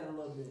 into that a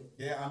little bit.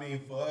 Yeah, I mean,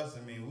 for us,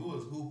 we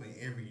was hooping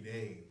every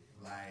day.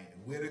 Like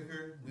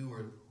Whitaker, we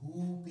were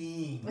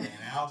hooping, and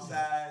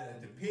outside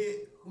at the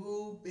pit,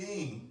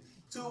 hooping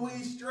 2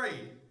 weeks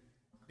straight.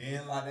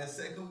 Then, like that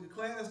second week of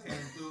class came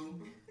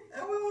through,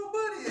 and we were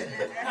buddy.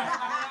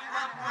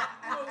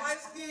 You were light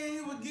skinned,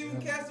 you were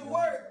giving cats to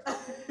work.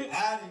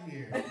 Out of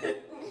here.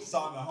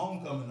 Saw me at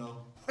homecoming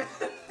though.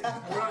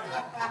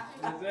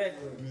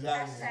 Exactly.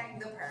 Hashtag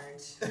the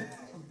purge.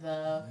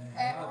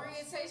 At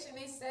orientation,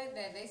 they said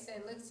that. They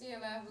said, look to your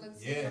left, look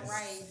to your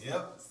right.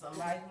 Yep.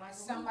 Somebody's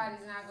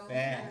not going to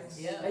Facts.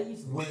 be Yeah. They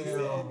used to Well,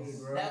 tell me,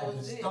 bro. that The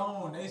was it.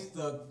 stone, they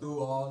stuck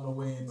through all the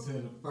way into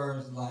the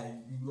first, like,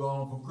 you go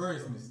home for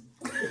Christmas.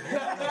 Yeah.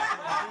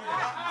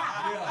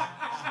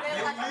 They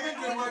leave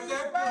them at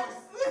that point.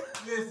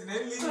 Listen,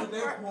 they leave at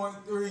that point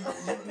 3. You but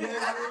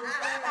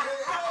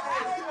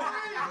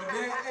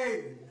then,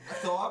 hey,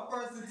 so I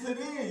first into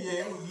the end, yeah,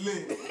 it was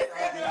lit.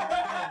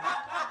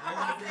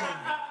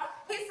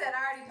 He said, I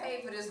already paid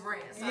for this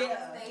rent, so I'm Yeah.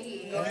 gonna stay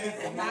here.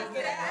 Listen, a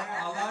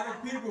lot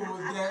of people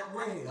was that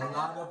way. A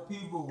lot of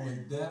people was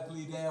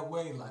definitely that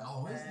way. Like,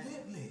 oh, it's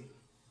lit.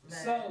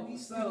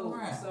 So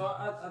around.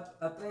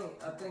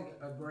 I think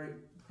a great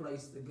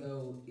place to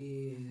go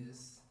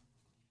is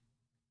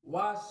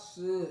why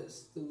should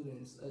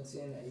students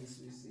attend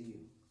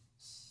HBCU?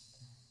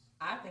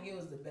 I think it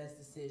was the best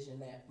decision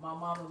that my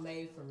mama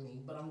made for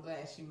me, but I'm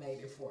glad she made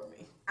it for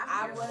me.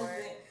 I'm here for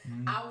it.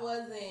 I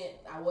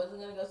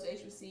wasn't gonna go to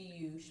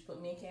HBCU. She put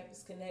me in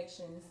Campus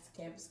Connections.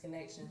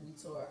 We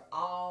toured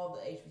all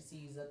the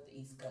HBCUs up the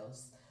East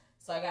Coast,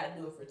 so I got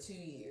to do it for 2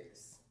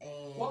 years.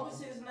 And What was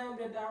his name,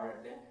 that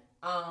director?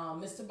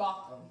 Mr.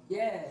 Balcom.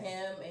 Yeah.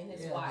 Him and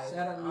his Yeah, wife.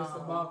 shout out to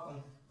Mr.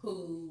 Balcom.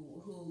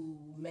 Who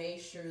made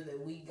sure that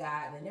we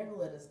got. They never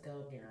let us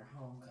go during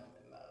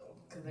homecoming though,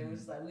 because they were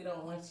just like, we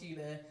don't want you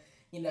to,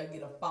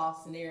 get a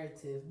false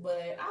narrative.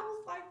 But I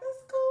was like,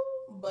 that's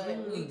cool.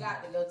 But we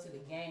got to go to the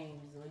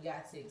games and we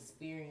got to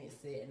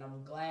experience it, and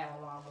I'm glad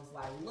my mom was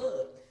like,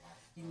 look,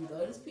 you can go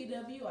to this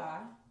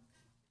PWI,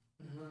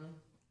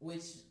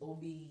 which will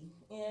be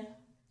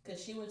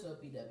because she went to a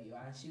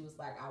PWI and she was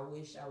like, I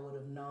wish I would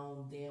have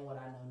known then what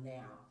I know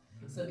now.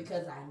 So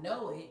because I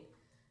know it,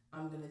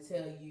 I'm gonna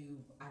tell you,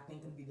 I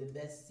think it'll be the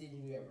best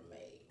decision you ever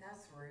made.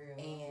 That's real.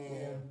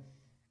 And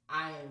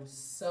I am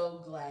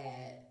so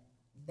glad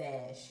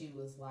that she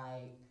was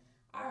like,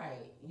 all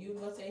right, you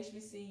go to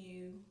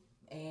HBCU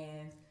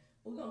and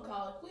we're gonna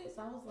call it quits.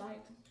 I was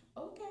like,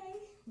 okay.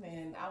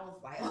 And I was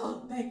like,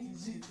 oh, thank you,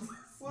 Jesus.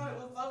 When it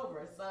was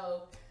over.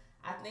 So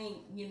I think,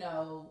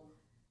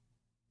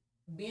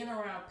 being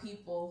around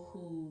people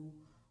who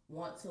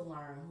want to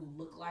learn, who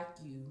look like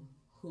you,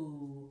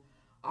 who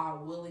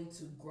are willing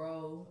to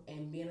grow,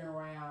 and being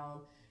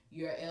around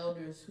your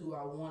elders who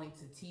are wanting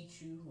to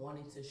teach you,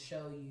 wanting to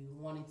show you,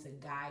 wanting to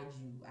guide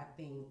you, I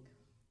think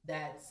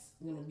that's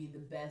going to be the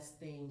best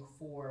thing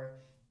for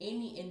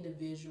any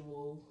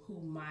individual who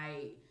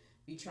might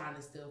be trying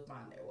to still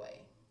find their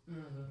way. I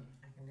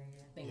can dig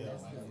it. I think Yeah,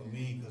 that's like good. for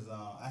me, because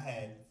I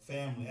had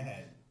family. I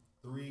had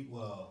three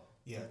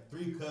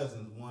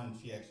cousins. One,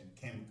 she actually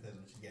became a cousin.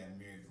 She got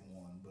married to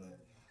one. But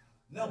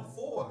no,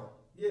 4.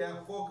 Yeah, I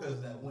have 4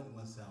 cousins that went to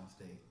Winston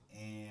State.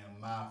 And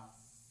my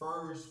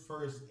first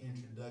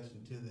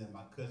introduction to them,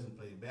 my cousin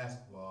played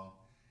basketball.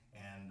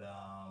 And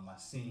my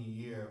senior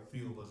year, a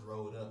few of us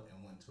rode up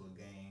and went to a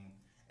game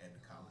at the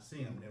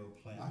Coliseum. They were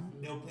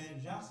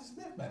playing Johnson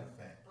Smith, matter of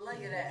fact. Look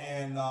at that.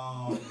 And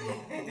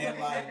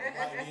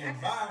like the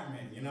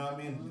environment, you know what I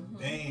mean? The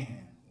band,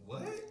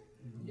 what?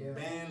 Yeah.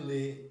 Band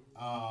lit.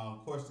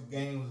 Of course the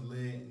game was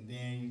lit, and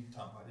then you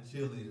talk about the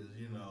cheerleaders,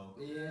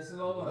 Yeah, it's a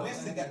little.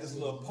 Winston got this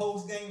little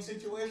post game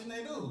situation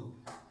they do.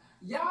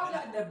 Y'all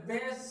got the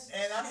best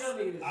And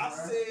cheerleaders, I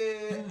bro.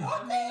 said,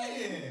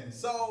 okay.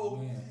 So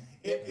Man.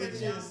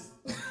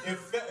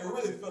 it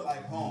really felt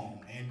like home.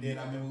 And then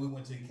I remember we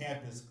went to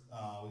campus.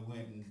 We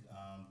went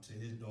to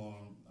his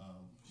dorm.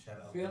 Shout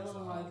out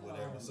Feeling like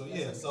whatever. home. So That's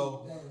yeah, a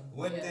so good thing.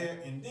 went Yeah. there,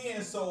 and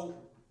then so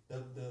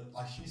the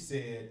like she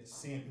said,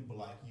 seeing people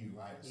like you,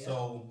 right? Yeah.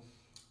 So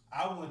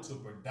I went to a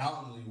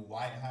predominantly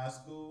white high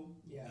school,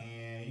 Yeah.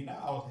 and I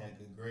always had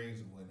good grades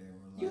or whatever.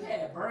 You like-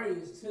 had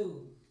braids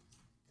too.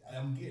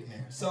 I'm getting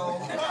there. So,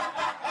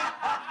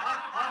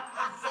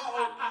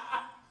 so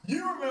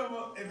you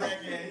remember back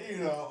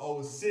in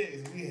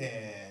 06, we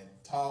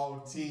had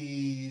tall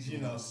tees,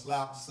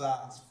 slap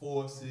socks,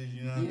 forces,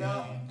 you know what I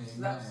Yeah. mean?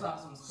 Slap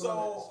socks and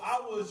So I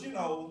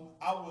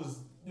was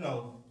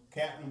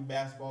captain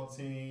basketball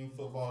team,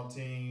 football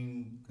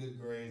team, good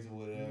grades or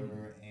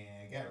whatever,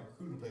 and got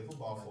recruited to play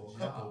football for a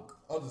couple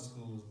other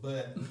schools.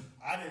 But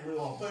I didn't really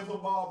want to play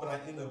football, but I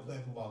ended up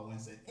playing football at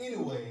Winston.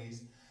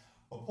 Anyways,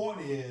 my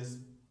point is,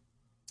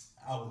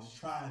 I was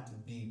trying to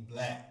be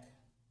black.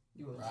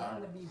 You were Right.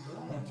 trying to be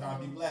I'm black.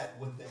 trying to be black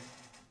with the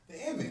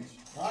image,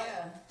 right?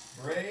 Yeah.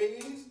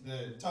 Braids,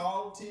 the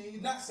tall tee.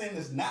 Not saying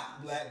it's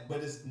not black,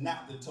 but it's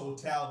not the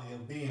totality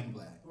of being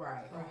black.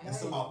 Right. And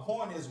so my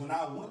point is, when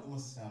I went to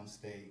Winston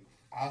State,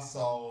 I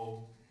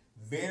saw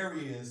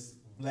various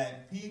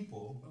black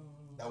people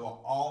that were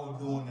all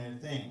doing their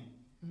thing.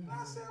 And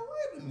I said,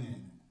 wait a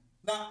minute.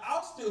 Now, I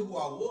was still who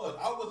I was.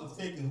 I wasn't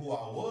faking who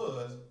I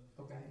was.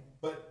 Okay.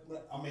 But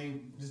I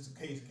mean, just a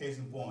case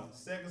in point.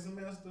 Second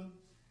semester,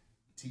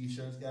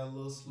 t-shirts got a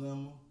little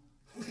slimmer.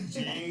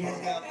 Jeans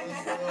got a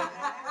little slimmer.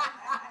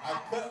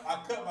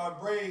 I cut my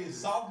braids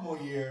sophomore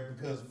year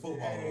because of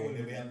football or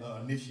whatever. We had the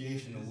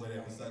initiation or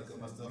whatever, so I cut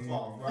my stuff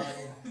off, right?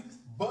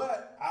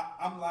 But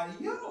I'm like,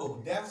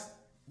 yo, that's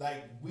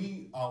like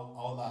we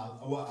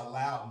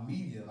allow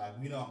media. Like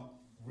I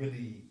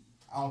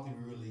don't think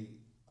we really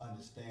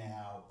understand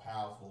how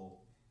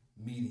powerful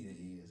media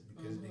is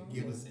because they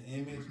give us an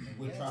image and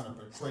we're trying to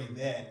portray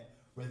that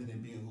rather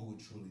than being who we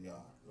truly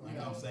are. You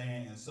know what I'm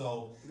saying? And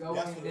so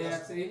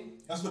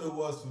that's what it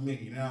was for me.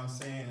 You know what I'm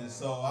saying? And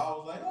so I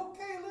was like,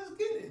 okay, let's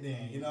get it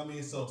then. You know what I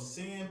mean? So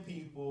seeing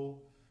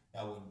people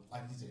that would,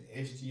 like you said,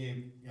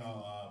 SGA, It's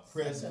a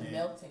president,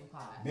 melting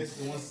pot.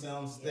 Mr.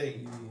 Winston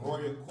State,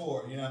 Royal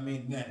Court, you know what I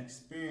mean? That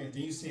experience.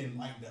 And you seeing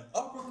like the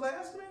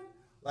upperclassmen.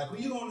 Like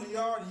when you go in the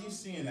yard and you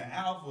seeing the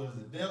alphas,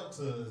 the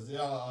deltas,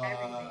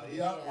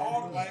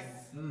 all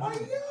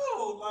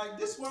like,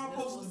 this is where I'm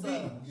supposed to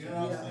be. You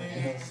know what I'm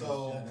saying?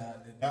 So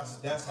that's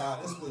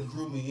what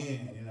drew me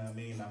in. You know what I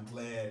mean? I'm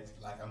glad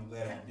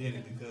I did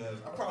it because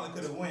I probably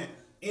could have went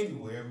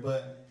anywhere,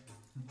 but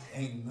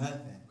ain't nothing.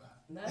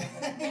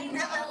 Ain't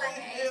nothing like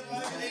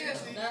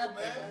Nothing.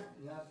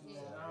 Nothing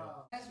at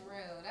all. That's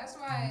real. That's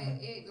why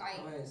it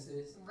Go ahead,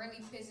 sis.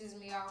 really pisses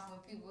me off when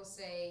people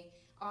say,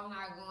 "Oh, I'm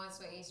not going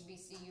to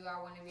HBCU. I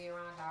want to be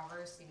around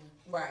diversity."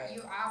 Right.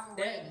 You operate.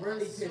 That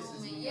really pisses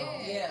assuming, me off.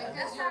 Yeah. because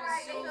That's you're how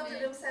right they feel to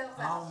assuming- themselves.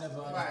 I don't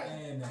never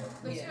understand that.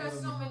 But Yeah. you're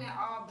assuming that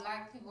all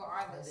black people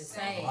are the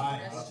same.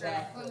 Right. That's For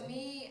exactly.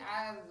 me,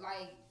 I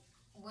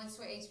went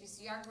to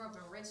HBCU. I grew up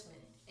in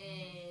Richmond,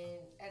 and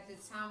at the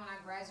time when I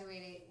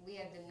graduated, we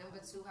had the number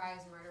 2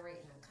 highest murder rate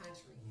in the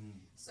country.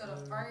 So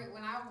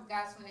when I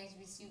got to an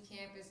HBCU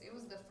campus, it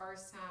was the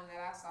first time that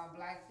I saw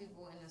black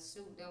people in a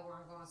suit that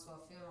weren't going to a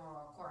funeral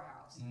or a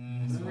courthouse.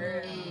 And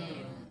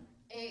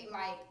it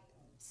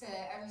Say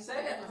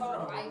that. Hold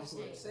on. life real quick.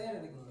 changing. Say it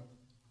again.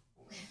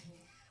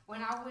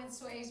 When I went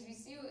to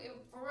HBCU, it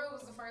for real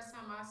was the first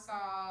time I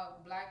saw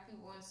black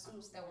people in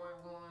suits that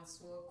weren't going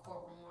to a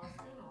courtroom or a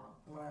funeral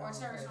Wow. or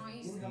church on You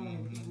Easter. know how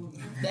many people?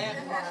 That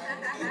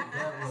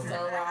one.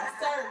 Sunrise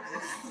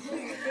service.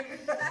 It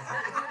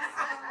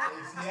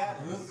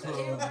really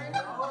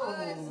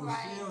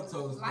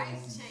was life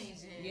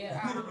changing.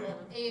 Yeah.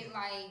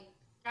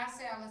 I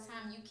say all the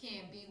time, you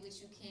can't be what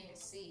you can't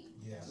see.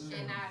 Yes.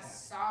 And I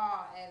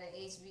saw at a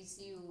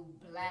HBCU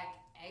black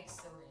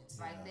excellence.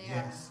 They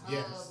are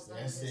hubs of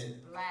That's this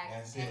it. black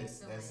That's it. excellence.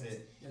 That's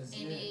it. That's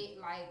And it. it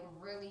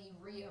really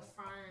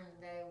reaffirmed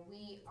that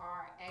we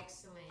are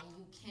excellent.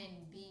 You can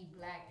be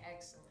black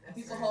excellence. And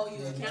people hold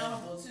you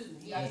accountable too.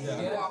 You got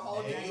Yeah. people are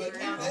holding Yeah. you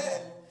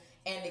accountable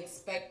and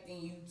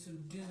expecting you to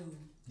do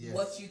Yes.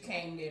 what you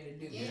came there to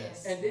do.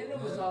 Yes. And then it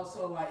was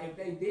also like, if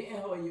they didn't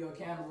hold you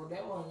accountable,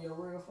 that wasn't your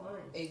real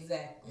friend.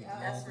 Exactly.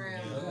 That's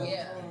real.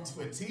 Yeah.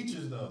 With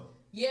teachers though.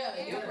 Yeah,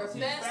 Yeah. your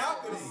professors.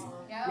 Faculty.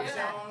 Yeah. With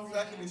your own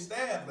faculty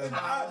staff,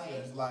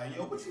 advisors, like,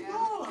 yo, what you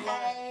doing?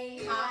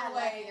 Hey,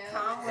 Conway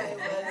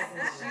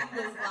she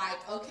was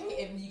like,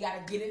 okay, and you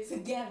gotta get it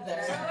together.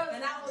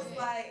 And I was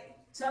like,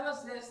 Tell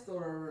us that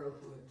story real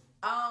quick.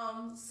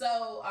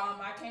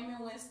 I came in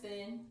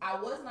Winston. I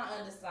was not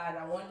undecided.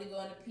 I wanted to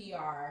go into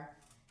PR.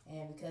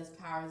 And because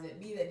powers that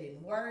be, that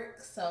didn't work.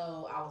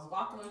 So I was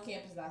walking on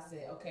campus. I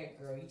said, okay,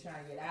 girl, you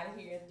trying to get out of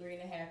here in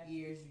 3.5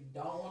 years. You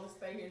don't want to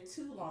stay here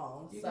too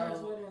long. You So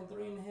graduated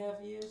in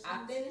 3.5 years?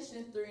 I finished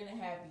in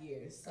 3.5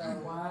 years. So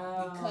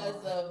Wow.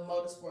 because of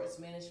motorsports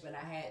management,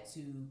 I had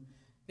to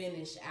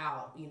finish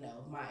out, you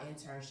know, my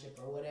internship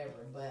or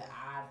whatever. But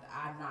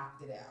I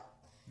knocked it out.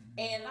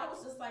 And I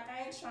was just like,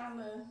 I'm not trying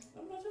to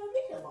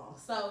be here long.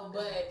 So,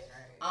 but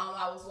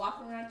I was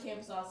walking around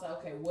campus. I was like,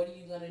 okay, what are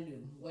you gonna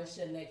do? What's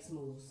your next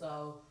move?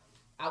 So,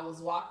 I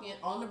was walking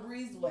on the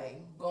breezeway,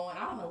 going.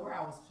 I don't know where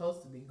I was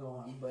supposed to be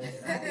going, but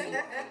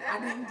I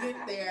didn't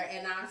get there.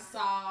 And I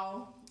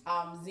saw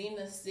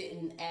Zena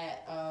sitting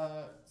at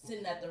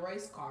the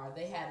race car.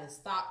 They had a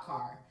stock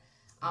car,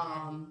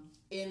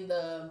 in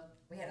the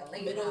We had a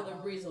late middle model.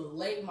 of the breezeway,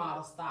 late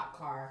model stock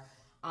car.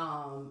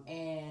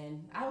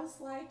 And I was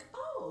like,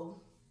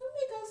 oh, let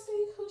me go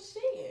see who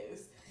she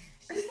is.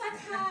 She's like,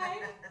 hi,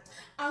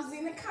 I'm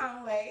Zena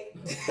Conway.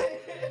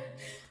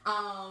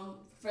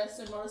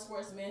 Professor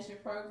Motorsports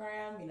Management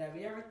Program. You know, have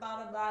you ever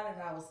thought about it?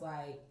 And I was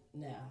like,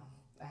 no,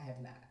 I have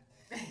not.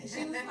 And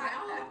she was like,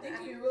 oh, I think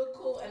you're real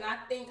cool. And I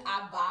think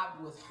I vibed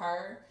with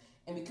her.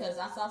 And because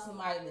I saw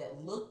somebody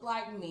that looked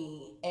like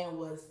me and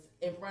was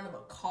in front of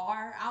a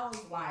car, I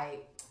was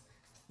like,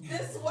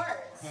 this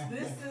works.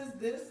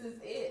 This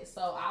is it.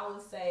 So I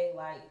would say,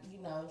 like,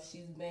 you know,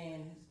 she's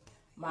been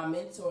my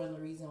mentor and the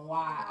reason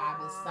why I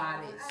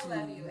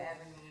love you,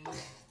 Ebony.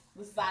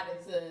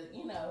 decided to,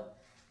 you know,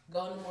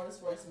 go into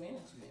motorsports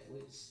management,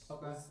 which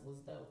was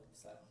dope.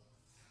 So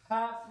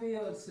How I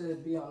feel to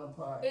be on the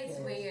podcast. It's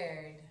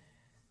weird,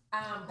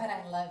 but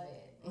I love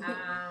it.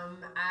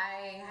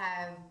 I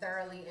have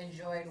thoroughly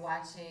enjoyed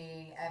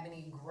watching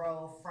Ebony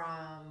grow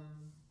from.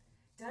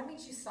 Did I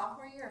meet you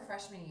sophomore year or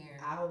freshman year?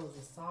 I was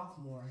a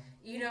sophomore.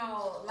 You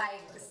know,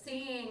 like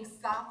seeing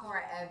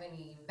sophomore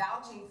Ebony,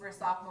 vouching for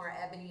sophomore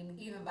Ebony,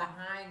 even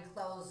behind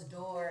closed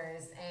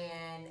doors,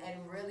 and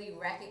really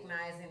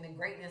recognizing the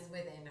greatness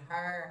within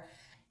her,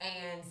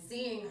 and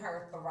seeing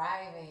her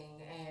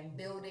thriving and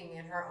building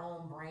in her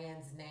own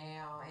brands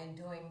now, and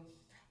doing.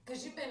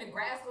 Because you've been to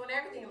grad school and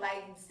everything,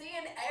 like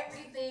seeing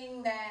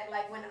everything that,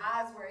 like when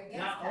odds were against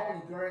Not her.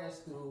 only grad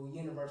school,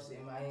 University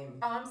of Miami.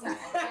 Oh, I'm sorry.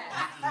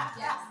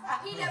 Yes.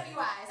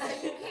 PWI. So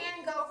you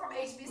can go from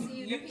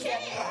HBCU to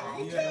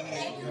PWI. You can.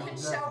 And you can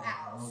show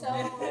out. So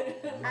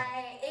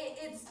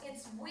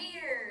it's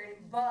weird,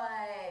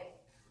 but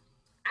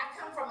I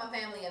come from a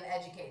family of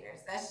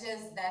educators. That's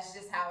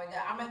just how it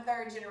goes. I'm a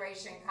third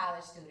generation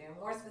college student.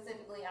 More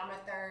specifically, I'm a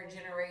third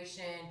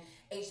generation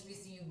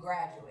HBCU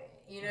graduate.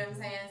 You know what I'm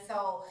saying?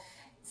 So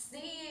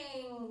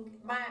seeing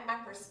my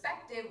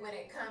perspective when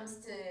it comes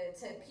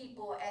to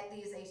people at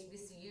these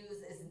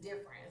HBCUs is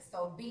different.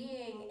 So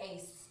being a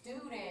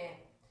student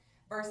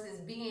versus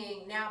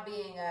being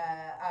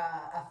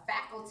a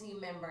faculty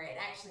member and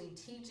actually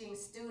teaching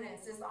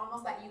students, it's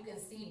almost like you can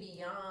see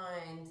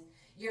beyond.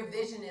 Your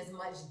vision is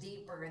much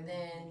deeper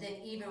than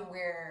even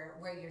where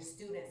your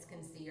students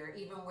can see, or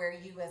even where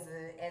you as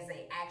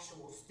a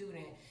actual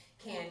student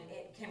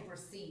can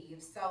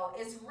perceive. So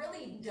it's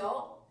really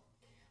dope,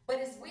 but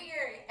it's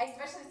weird,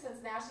 especially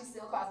since now she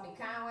still calls me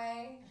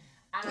Conway.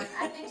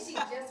 I think she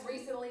just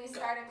recently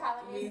started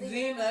calling me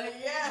Zena.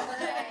 Yeah.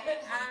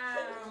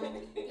 But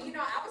you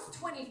know, I was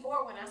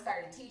 24 when I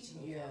started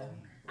teaching you. Yeah.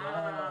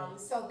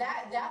 So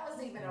that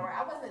was even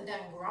I wasn't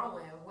done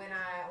growing when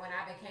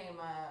I became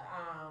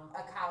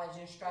a college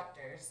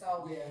instructor.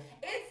 So Yeah.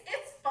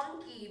 it's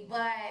funky,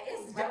 but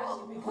it's How did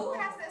dope. you become Who a-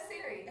 has that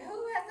series?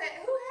 Who has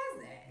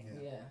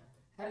that? Yeah.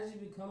 How did you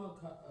become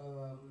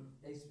a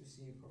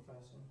HBCU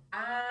professor?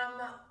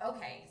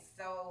 Okay,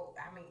 so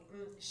I mean,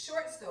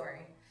 short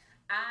story.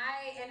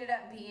 I ended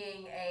up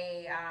being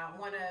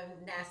one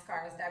of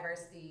NASCAR's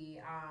diversity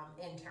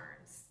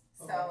interns.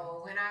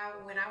 So when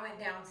I went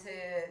down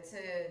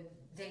to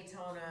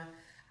Daytona,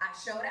 I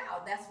showed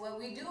out. That's what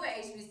we do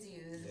at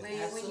HBCUs.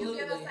 When you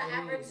give us the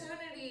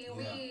opportunity,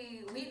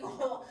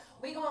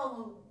 we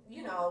gon'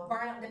 you know,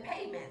 burn up the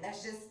pavement.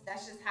 That's just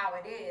how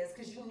it is.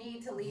 Because you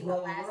need to leave a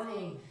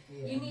lasting.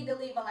 You need to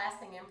leave a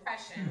lasting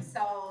impression.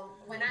 So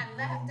when I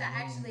left,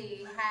 I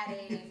actually had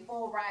a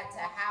full ride to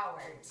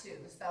Howard too.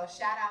 So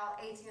shout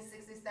out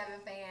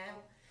 1867 fam.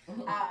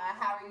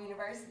 Howard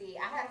University.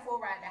 I had a full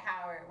ride to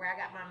Howard where I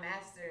got my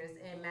master's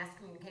in mass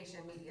communication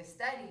and media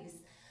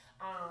studies,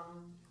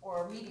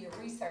 or media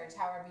research,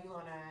 however you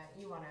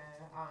wanna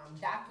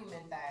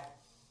document that.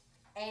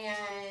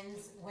 And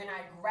when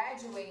I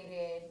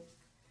graduated,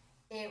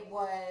 it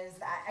was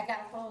I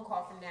got a phone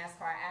call from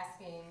NASCAR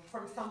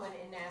from someone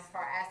in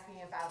NASCAR asking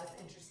if I was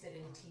interested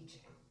in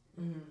teaching.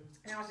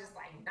 And I was just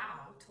like,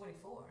 nah, I'm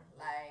 24.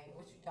 Like,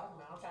 what you talking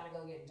about? I'm trying to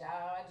go get a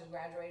job. I just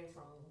graduated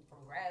from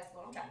grad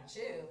school. I'm trying to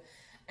chill.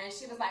 And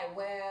she was like,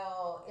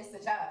 well, it's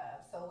a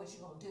job, so what you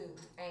gonna do?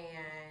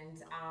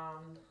 And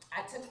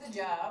I took the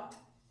job.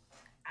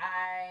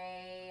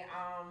 I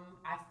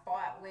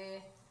fought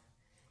with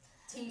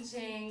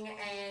teaching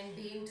and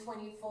being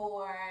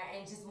 24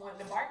 and just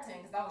wanting to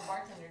bartend because I was a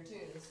bartender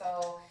too.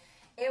 So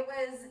it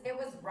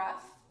was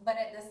rough, but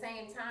at the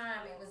same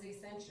time, it was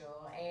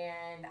essential.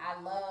 And I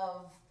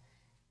love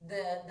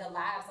the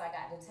lives I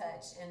got to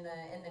touch in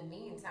the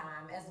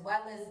meantime, as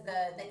well as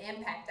the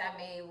impact I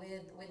made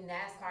with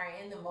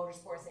NASCAR and the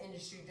motorsports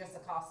industry just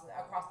across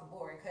the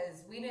board.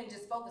 Because we didn't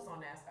just focus on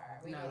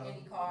NASCAR. We did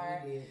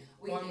IndyCar,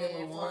 we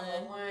did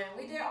Formula One,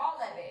 we did all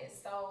of it.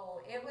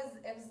 So it was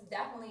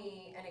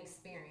definitely an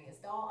experience.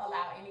 Don't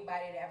allow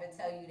anybody to ever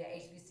tell you that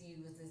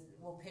HBCUs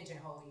will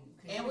pigeonhole you.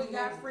 And we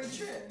got free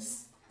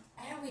trips.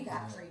 And we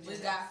got free trips. We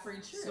got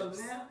free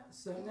trips.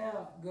 So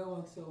now go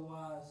into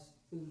why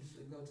students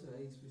should go to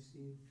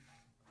HBCU.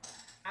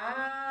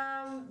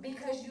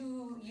 Because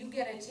you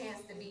get a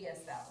chance to be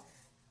yourself.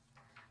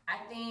 I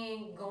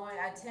think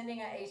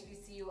attending an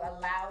HBCU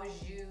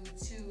allows you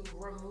to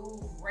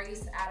remove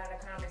race out of the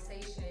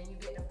conversation. You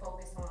get to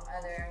focus on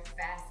other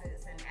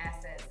facets and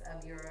assets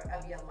of your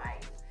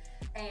life,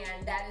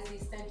 and that is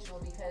essential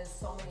because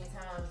so many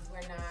times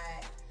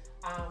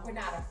we're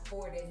not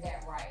afforded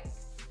that right.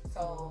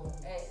 So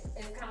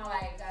it's kind of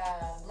like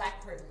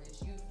black privilege.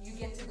 You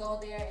get to go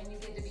there and you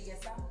get to be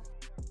yourself.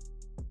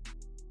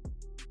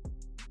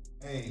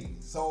 Hey,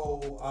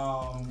 so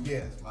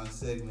yes, my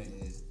segment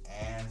is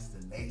Ask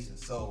the Nation.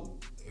 So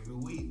every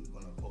week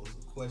we're gonna post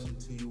a question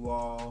to you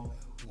all.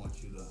 We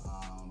want you to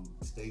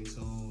stay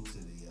tuned to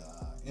the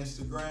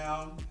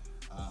Instagram.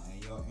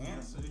 And your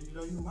answers,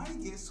 you might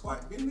get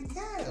swiped in the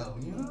cab.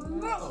 You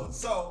don't know.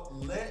 So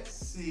let's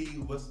see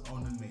what's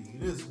on the menu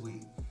this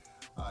week.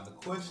 The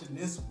question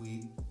this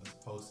week was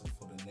posted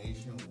for the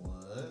nation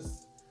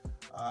was,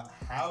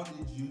 how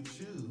did you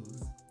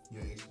choose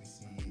your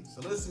HBCU?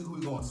 So let's see who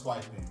we're going to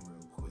swipe in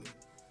real quick.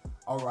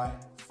 All right.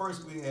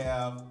 First we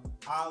have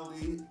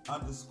Ali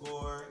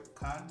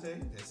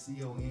 _Conte. That's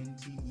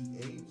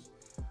CONTEH.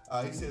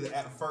 He said that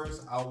at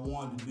first I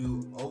wanted to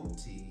do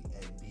OT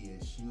at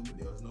BSU, but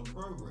there was no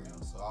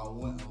program. So I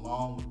went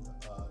along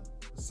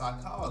with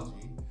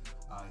psychology.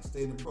 He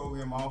stayed in the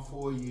program all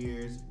 4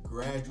 years,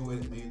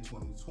 graduated May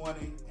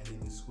 2020, and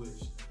then he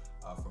switched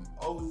from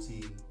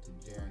OT to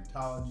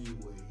gerontology,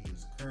 where he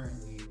is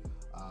currently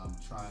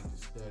trying to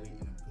study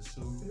and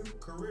pursue a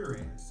career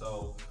in.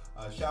 So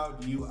shout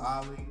out to you,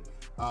 Ali.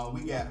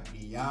 We got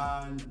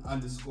Beyond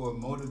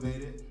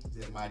 _Motivated.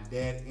 That my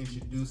dad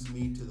introduced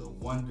me to the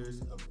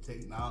wonders of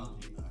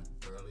technology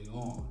early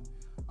on.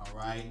 All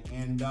right,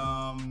 and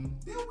then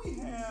we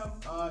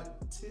have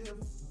Tiff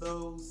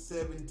though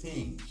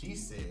 17. She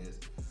says,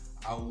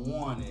 I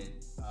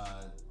wanted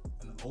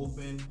an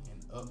open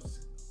and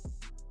ups.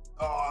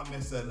 Oh, I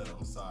messed that up.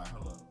 I'm sorry.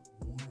 Hold up.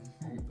 One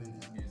open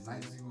and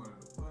nice.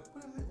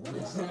 What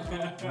is it?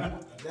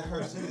 That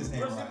hurts in his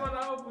hand. Wanted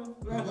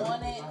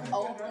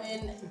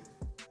open.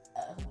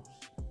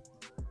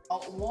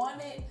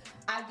 Wanted.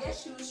 I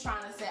guess she was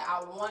trying to say I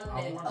wanted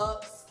an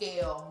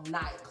upscale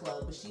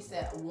nightclub, but she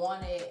said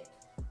wanted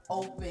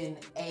open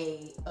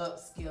a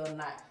upscale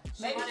night.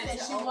 Maybe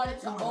she wanted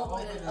to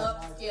open an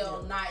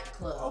upscale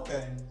nightclub.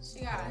 Okay.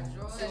 She got a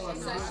drawer. So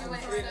she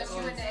went to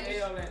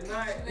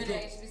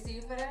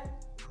HBCU for that?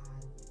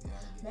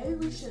 Maybe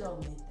we should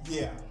omit that.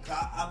 Yeah,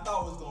 I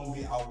thought it was gonna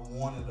be I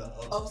wanted an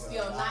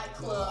upscale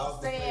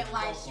nightclub, saying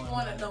like she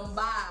wanted them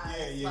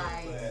vibes.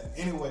 Yeah. But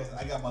anyways,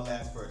 I got my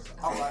last person.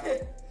 All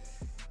right.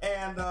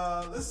 And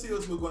let's see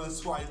what we're going to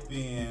swipe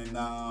in.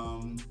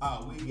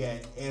 We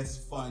got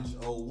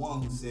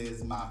S-Funch01 who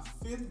says, my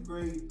 5th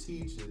grade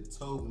teacher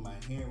told me my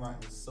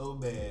handwriting is so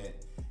bad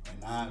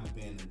and I've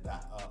been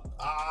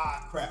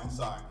crap, I'm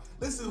sorry.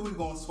 Let's see who we're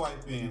going to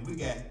swipe in. We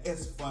got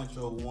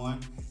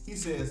S-Funch01. He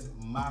says,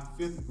 my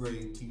 5th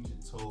grade teacher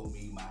told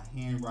me my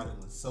handwriting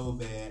was so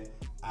bad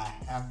I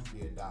have to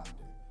be a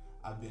doctor.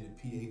 I've been a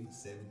PA for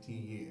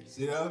 17 years.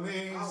 You know what I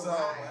mean?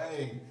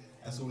 Hey.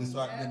 That's what we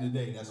started in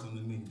today. That's on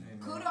the menu.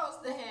 Kudos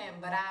to him,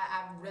 but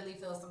I really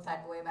feel some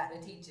type of way about the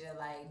teacher,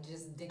 like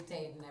just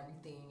dictating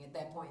everything at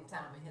that point in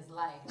time in his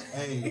life.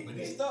 Hey, but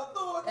he stuck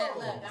through it.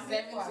 Look, I'm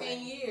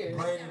 17 years.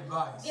 Great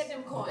advice. Get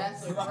them coins.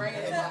 That's a great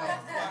advice.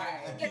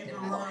 Right. Get Keep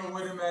them him running coins.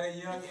 with him at a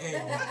young age.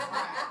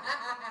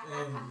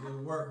 Hey,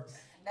 it works.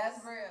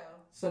 That's real.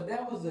 So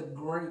that was a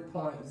great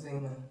point,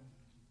 Zena.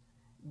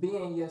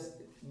 Being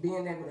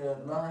able to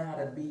learn how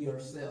to be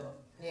yourself.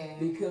 Yeah.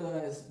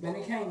 Because when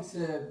it came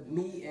to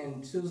me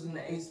and choosing the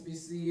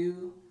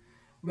HBCU,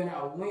 when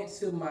I went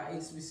to my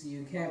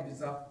HBCU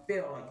campus, I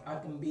felt like I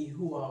can be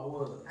who I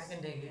was. I can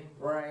dig it.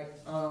 Right?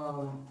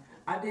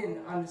 I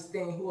didn't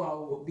understand who I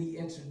would be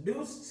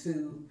introduced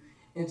to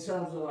in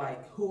terms of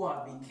like who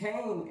I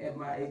became at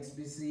my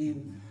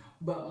HBCU,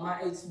 but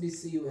my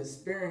HBCU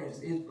experience,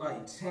 it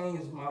like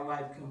changed my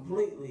life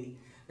completely.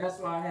 That's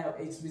why I have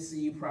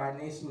HBCU Pride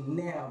Nation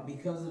now,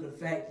 because of the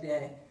fact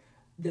that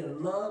the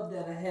love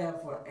that I have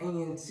for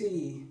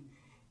A&T,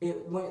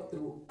 it went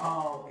through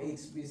all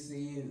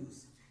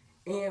HBCUs.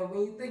 And when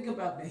you think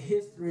about the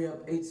history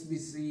of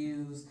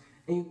HBCUs,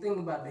 and you think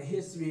about the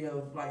history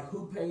of like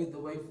who paved the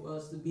way for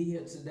us to be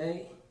here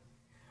today,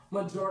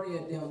 majority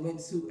of them went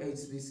to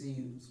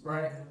HBCUs,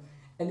 right?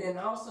 And then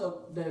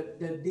also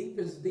the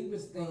deepest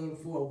thing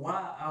for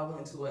why I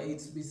went to a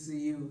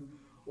HBCU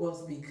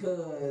was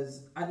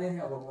because I didn't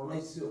have a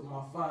relationship with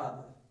my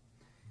father.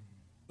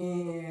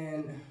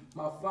 And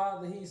my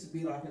father, he used to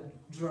be like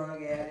a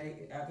drug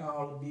addict,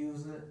 alcohol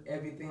abuser,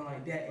 everything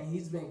like that. And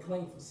he's been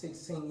clean for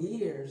 16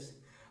 years.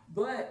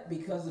 But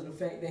because of the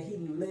fact that he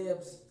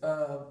lives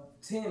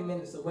 10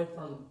 minutes away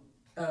from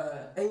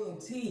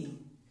A&T,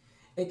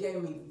 it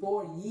gave me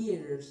 4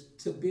 years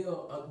to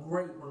build a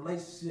great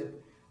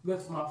relationship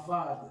with my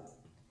father.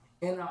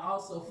 And I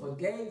also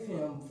forgave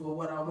him for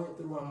what I went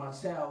through in my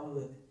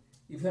childhood.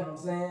 You feel what I'm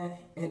saying?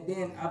 And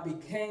then I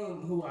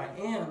became who I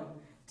am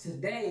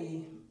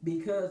today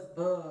because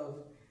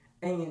of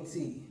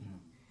A&T.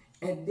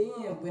 And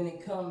then when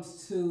it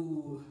comes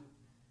to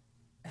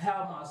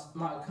how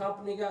my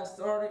company got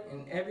started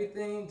and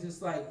everything,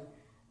 just like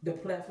the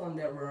platform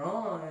that we're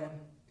on,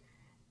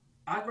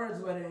 I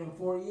graduated in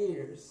 4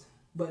 years.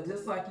 But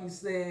just like you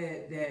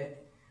said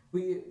that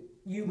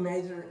you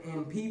major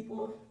in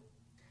people,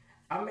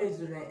 I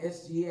majored in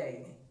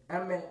SGA.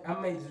 I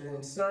majored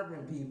in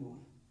serving people.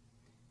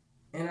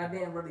 And I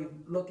didn't really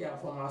look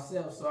out for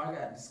myself, so I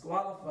got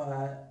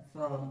disqualified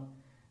from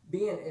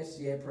being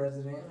SGA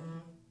president.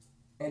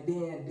 And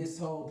then this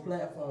whole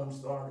platform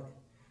started.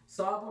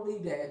 So I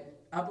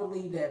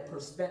believe that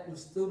prospective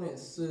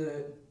students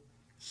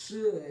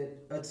should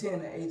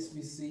attend the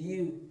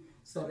HBCU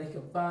so they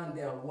can find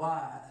their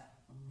why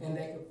and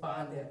they can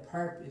find their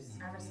purpose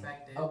I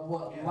respect it. of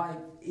what life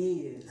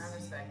is. I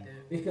respect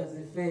it. Because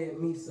it fed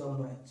me so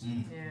much.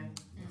 Yeah.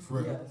 That's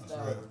real. Yeah, That's so-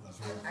 real. That's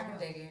real. I can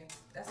dig it.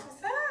 That's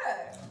what's up.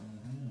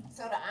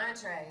 So the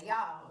entree,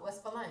 y'all, what's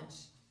for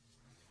lunch?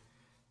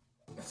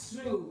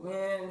 Shoot,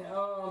 man.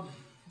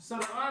 So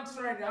the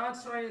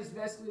entree is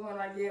basically when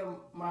I give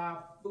my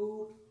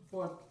food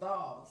for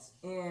thoughts.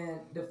 And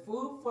the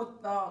food for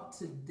thought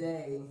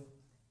today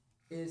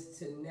is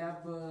to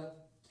never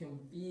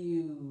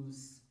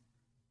confuse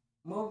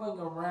moving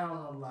around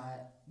a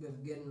lot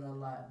with getting a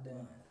lot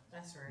done.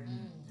 That's right.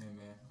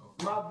 Amen.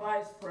 Okay. My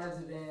vice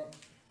president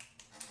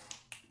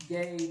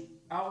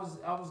I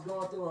was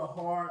going through a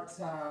hard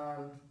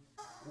time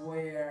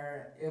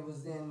where it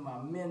was in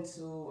my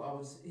mental, I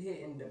was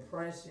hitting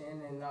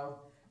depression and I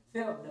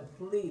felt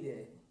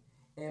depleted.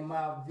 And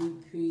my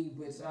VP,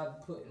 which I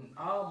put in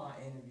all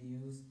my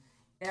interviews,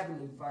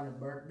 Ebony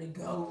Funderburg, the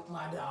GOAT,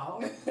 my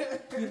dog.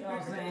 You know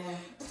what I'm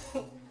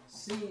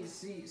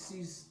saying?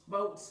 She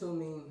spoke to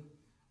me,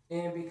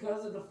 and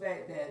because of the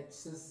fact that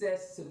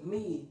success to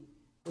me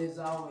is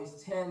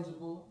always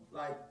tangible,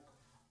 like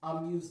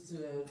I'm used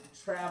to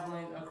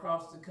traveling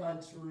across the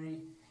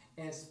country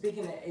and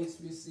speaking at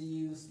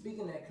HBCUs,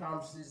 speaking at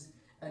conferences,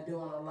 and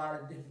doing a lot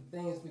of different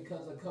things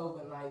because of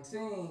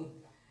COVID-19.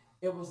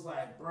 It was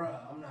like, bruh,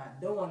 I'm not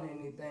doing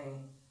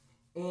anything.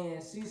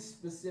 And she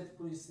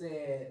specifically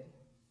said,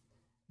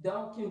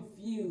 don't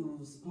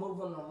confuse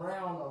moving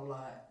around a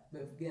lot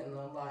with getting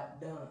a lot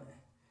done.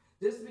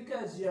 Just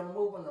because you're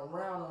moving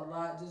around a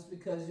lot, just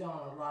because you're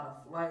on a lot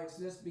of flights,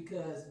 just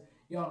because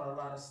you're on a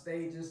lot of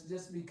stages,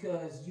 just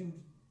because you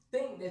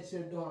think that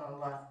you're doing a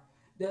lot,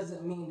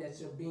 doesn't mean that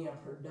you're being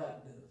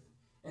productive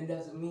and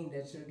doesn't mean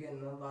that you're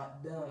getting a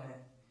lot done.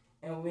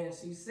 And when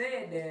she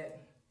said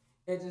that,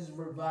 it just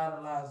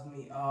revitalized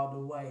me all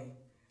the way.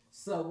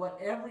 So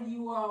whatever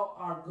you all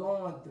are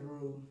going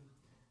through,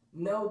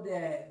 know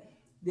that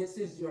this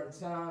is your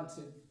time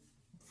to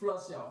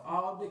flush out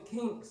all the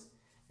kinks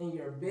in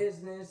your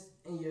business,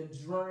 in your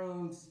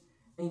dreams,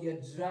 in your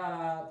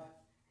job,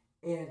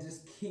 and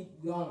just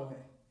keep going.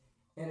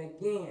 And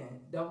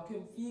again, don't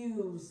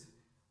confuse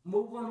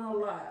moving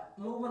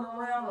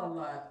around a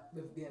lot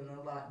with getting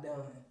a lot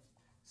done.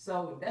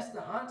 So that's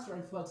the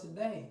entree for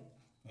today.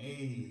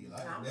 Hey,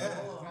 like I'm that.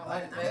 cool. I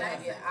like I that.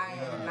 like it. I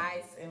am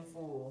nice and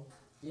full.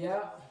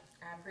 Yeah.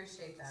 I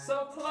appreciate that.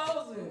 So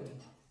closing,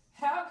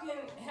 how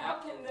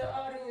can the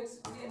audience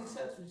get in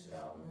touch with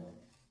y'all, man?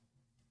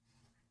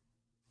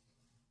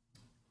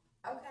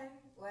 Okay,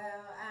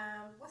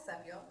 well, what's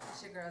up, y'all?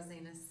 It's your girl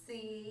Zena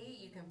C.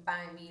 You can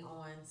find me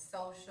on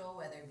social,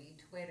 whether it be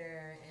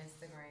Twitter,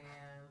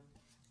 Instagram,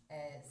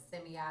 as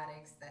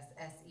Semiotics. That's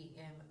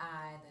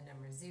SEMI, the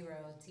number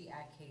 0,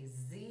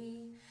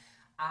 TIKZ.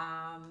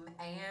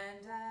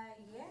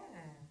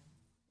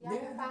 Y'all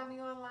can find me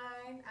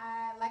online.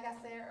 Like I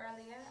said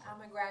earlier,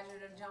 I'm a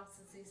graduate of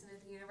Johnson C.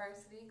 Smith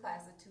University,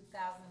 class of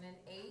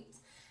 2008.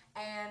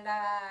 And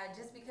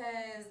just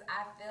because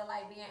I feel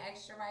like being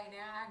extra right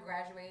now, I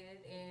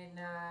graduated and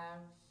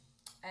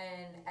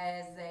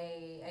as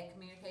a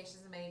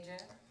communications major,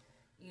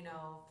 you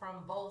know,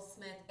 from both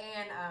Smith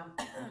and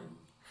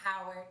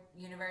Howard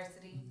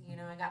University. You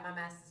know, I got my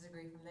master's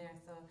degree from there.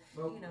 So,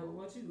 But, you know. but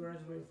what you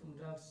graduated from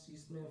Johnson C.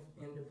 Smith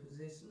in the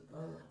position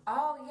of?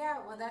 Oh, yeah,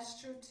 well,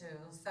 that's true too.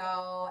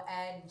 So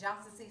at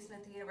Johnson C.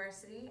 Smith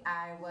University,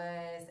 I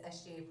was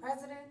SGA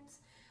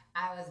president,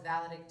 I was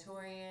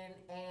valedictorian,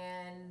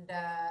 and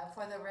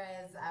for the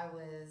res, I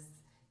was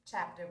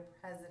chapter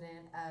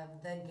president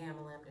of the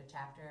Gamma Lambda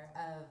chapter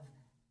of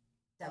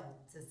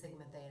Delta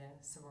Sigma Theta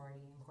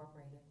Sorority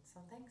Incorporated.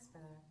 So thanks for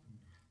that.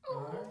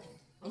 All right.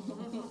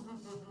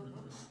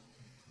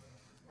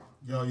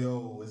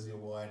 Yo, it's your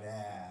boy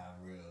now,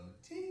 Real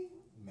T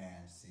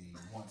Massey.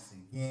 Once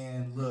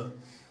again, look,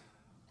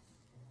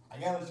 I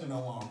gotta let you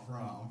know where I'm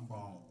from. I'm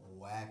from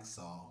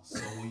Waxhaw. So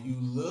when you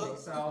look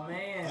So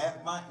man,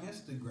 at my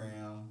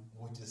Instagram,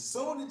 which is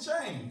soon to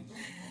change,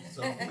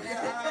 so keep your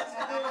eyes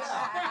peeled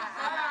out.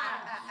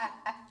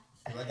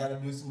 Cause I gotta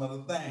do some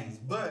other things.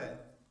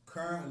 But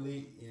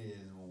currently it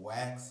is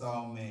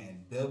Waxhaw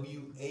Man.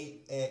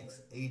 WAXHAW_MAN.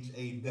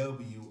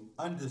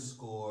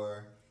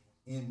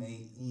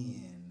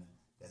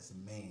 That's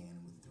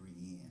man with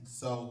 3 N's.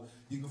 So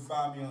you can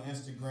find me on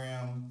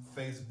Instagram,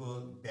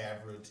 Facebook,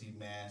 Davra T.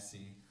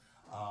 Massey.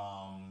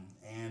 I'm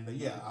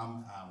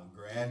a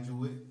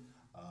graduate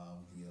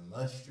of the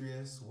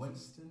illustrious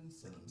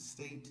Winston-Salem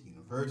State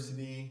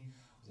University.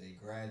 I was a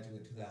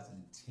graduate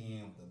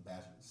 2010 with a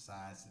Bachelor of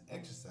Science in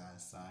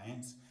Exercise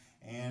Science.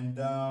 And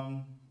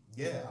I'm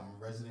a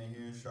resident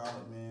here in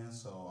Charlotte, man.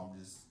 So I'm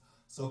just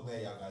so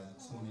glad y'all guys are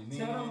tuning in.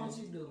 tell them what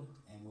you do.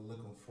 And we're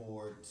looking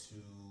forward to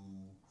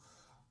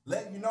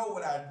letting you know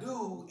what I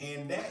do,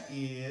 and that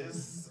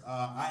is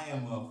I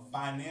am a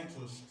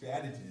financial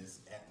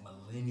strategist at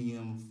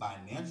Millennium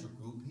Financial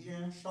Group here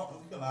in Charlotte,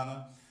 North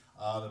Carolina.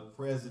 The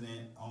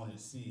president, owner,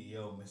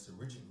 CEO, Mr.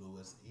 Richard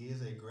Lewis,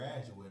 is a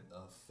graduate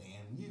of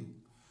FAMU.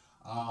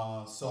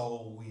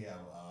 So we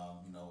have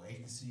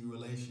HBCU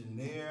relation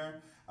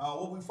there.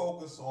 What we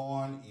focus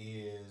on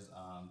is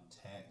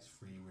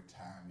tax-free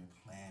retirement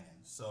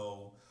planning.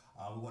 So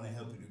we want to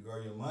help you to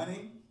grow your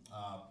money.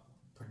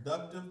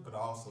 Productive but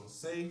also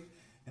safe,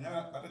 and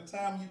by the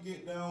time you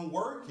get done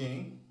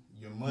working,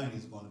 your money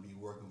is going to be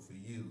working for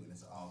you, and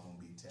it's all going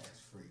to be tax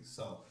free.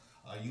 So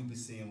you'll be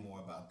seeing more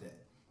about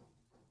that.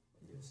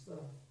 Good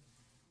stuff.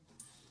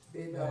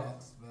 Big dog.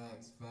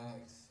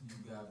 Facts. You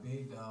got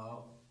Big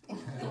Dog. You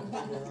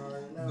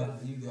already know.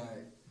 You got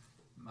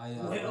my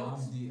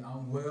Welch.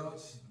 I'm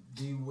Welch,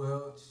 D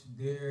Welch,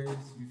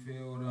 Darius. You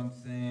feel what I'm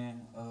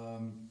saying?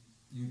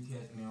 You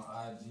catch me on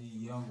IG,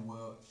 Young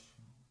Welch.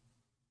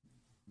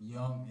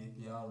 Young, if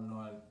y'all don't know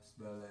how to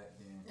spell that,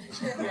 then I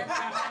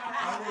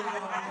really don't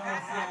know what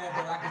I'm saying,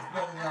 but I can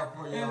spell it out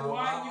for y'all. And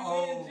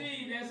Y-U-N-G,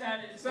 that's how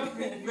some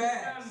people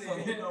Facts. So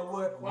you know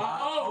what?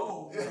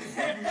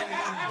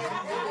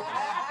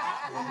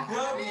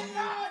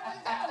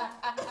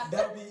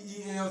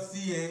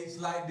 W-E-L-C-H,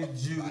 like the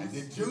juice. Like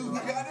the juice, you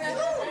got the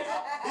juice.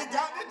 You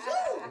got the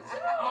juice.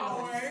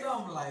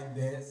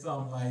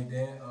 Something like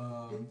that.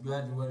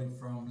 Graduated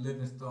from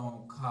Livingstone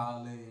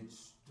College,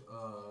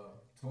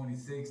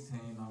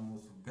 2016,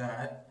 almost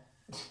forgot.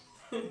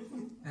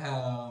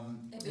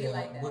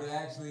 With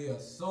actually a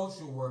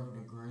social work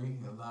degree.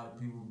 A lot of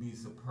people be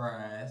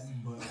surprised,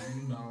 but I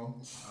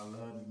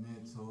love the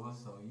mentor,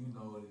 so you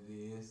know what it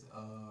is.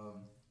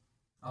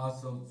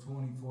 Also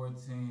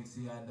 2014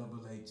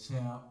 CIAA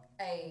champ.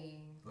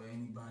 Hey. For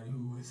anybody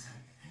who was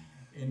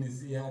in the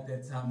CI at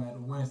that time at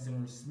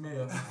Winston or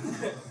Smith.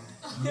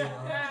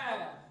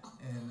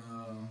 And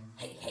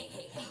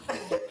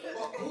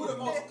Who the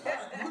most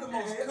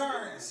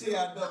current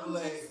CIAA? I'm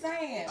just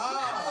saying.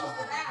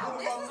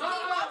 This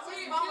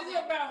is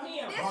about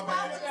him. This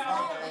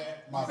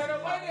My bad. So the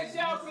way that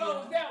y'all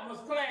closed out was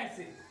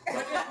classic.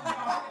 But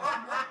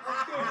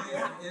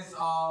it's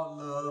all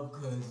love,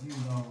 cause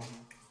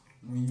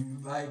when you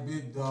like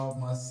Big Dog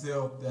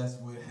myself, that's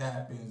what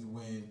happens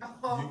when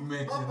you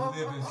mention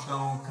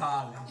Livingstone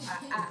College.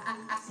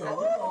 So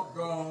we're gonna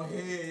go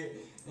ahead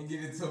and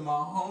get into my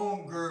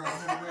homegirl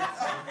who went to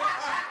school.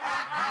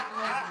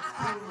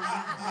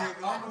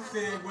 I'm gonna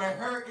say it with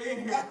her in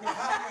here.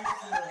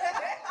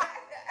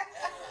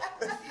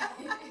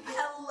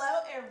 Hello,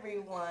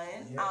 everyone.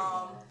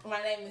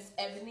 My name is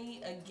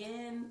Ebony.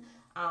 Again,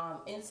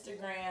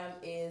 Instagram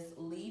is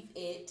leave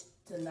it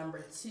to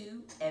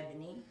 _2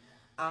 Ebony.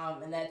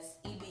 And that's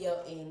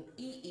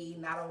EBONEE,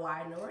 not a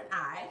Y nor an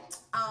I.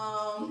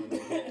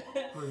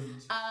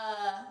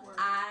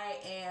 I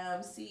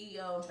am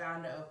CEO and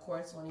founder of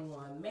Core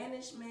 21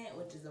 Management,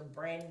 which is a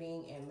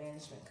branding and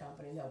management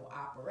company that will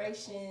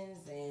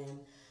operations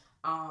and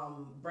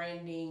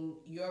branding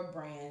your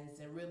brands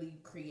and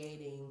really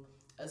creating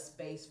a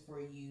space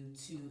for you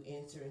to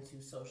enter into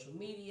social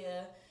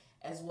media,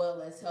 as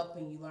well as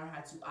helping you learn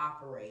how to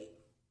operate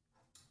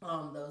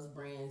those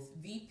brands.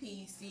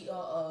 VP,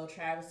 COO,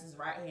 Travis's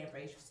right hand for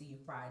HBCU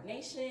Pride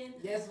Nation.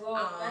 yes,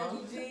 Lord.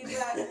 Thank you,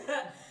 Jesus.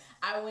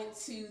 I went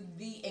to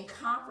the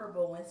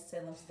incomparable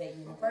Winston-Salem State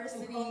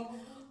University,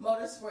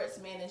 motorsports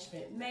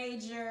management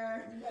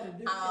major,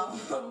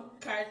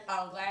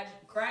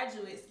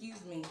 graduate,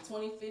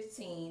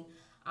 2015,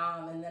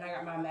 and then I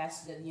got my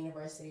master's at the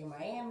University of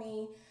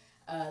Miami,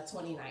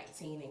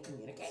 2019 in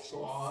communications.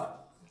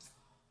 What?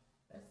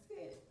 That's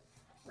it.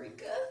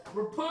 Rika,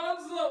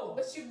 Rapunzel.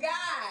 what you got?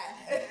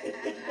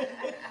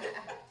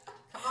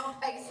 Come on,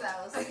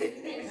 pesos.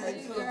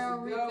 It's your girl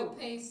Rika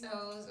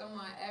Pesos. I'm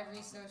on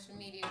every social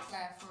media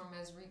platform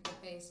as Rika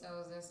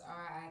Pesos. That's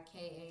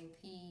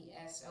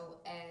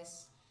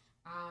RIKAPSOS.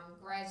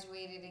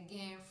 Graduated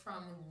again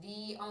from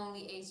the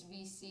only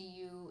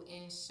HBCU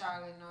in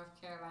Charlotte, North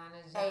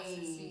Carolina,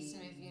 Johnson C.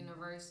 Smith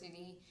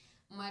University.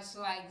 Much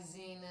like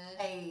Zena,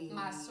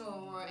 my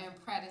soror and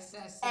and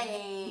predecessor.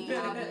 Hey.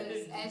 I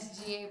was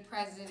SGA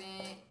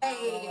president.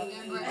 Hey. A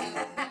member of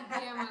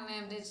Gamma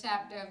Lambda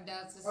chapter of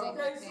Delta Sigma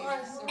Okay,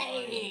 Theta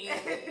Hey.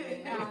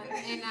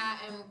 Sorority. And I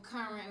am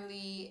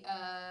currently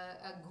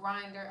a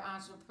grinder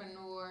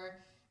entrepreneur,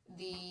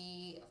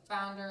 the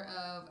founder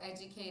of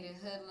Educated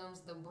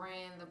Hoodlums, the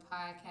brand, the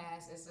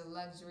podcast. It's a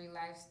luxury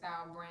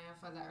lifestyle brand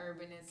for the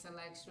urban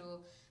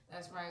intellectual.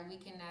 That's right, we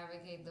can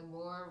navigate the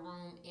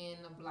boardroom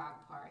in the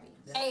block party.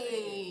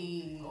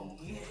 Hey.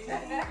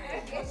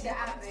 Good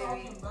job,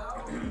 baby.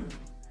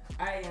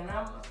 Hey, and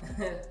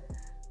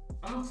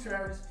I'm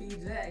Travis P.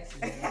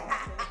 Jackson.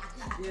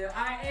 Yeah,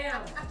 I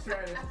am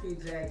Travis P.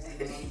 Jackson.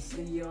 I'm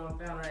CEO and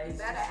founder of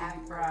Better HBCU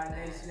act Pride for that.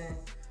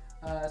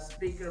 Nation.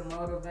 Speaker,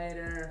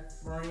 motivator,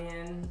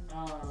 friend.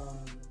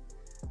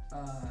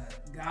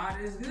 God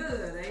is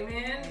good,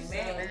 amen. Amen. So,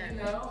 you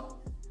know,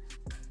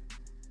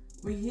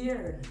 we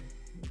here.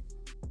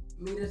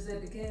 Meet us at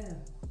the camp.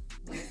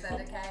 Meet us at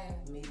the cave.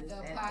 Meet us The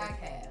at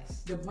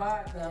podcast. The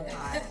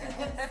podcast.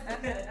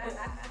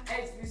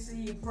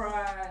 HBCU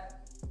Pride.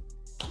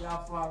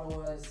 Y'all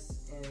follow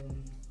us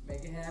and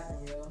make it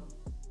happen, yo.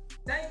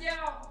 Thank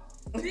y'all.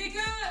 Be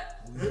good.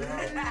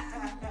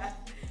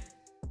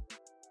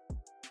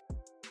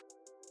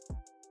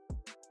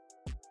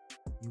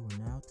 You are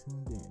now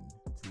tuned in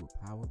to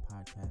a Power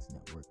Podcast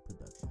Network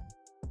production.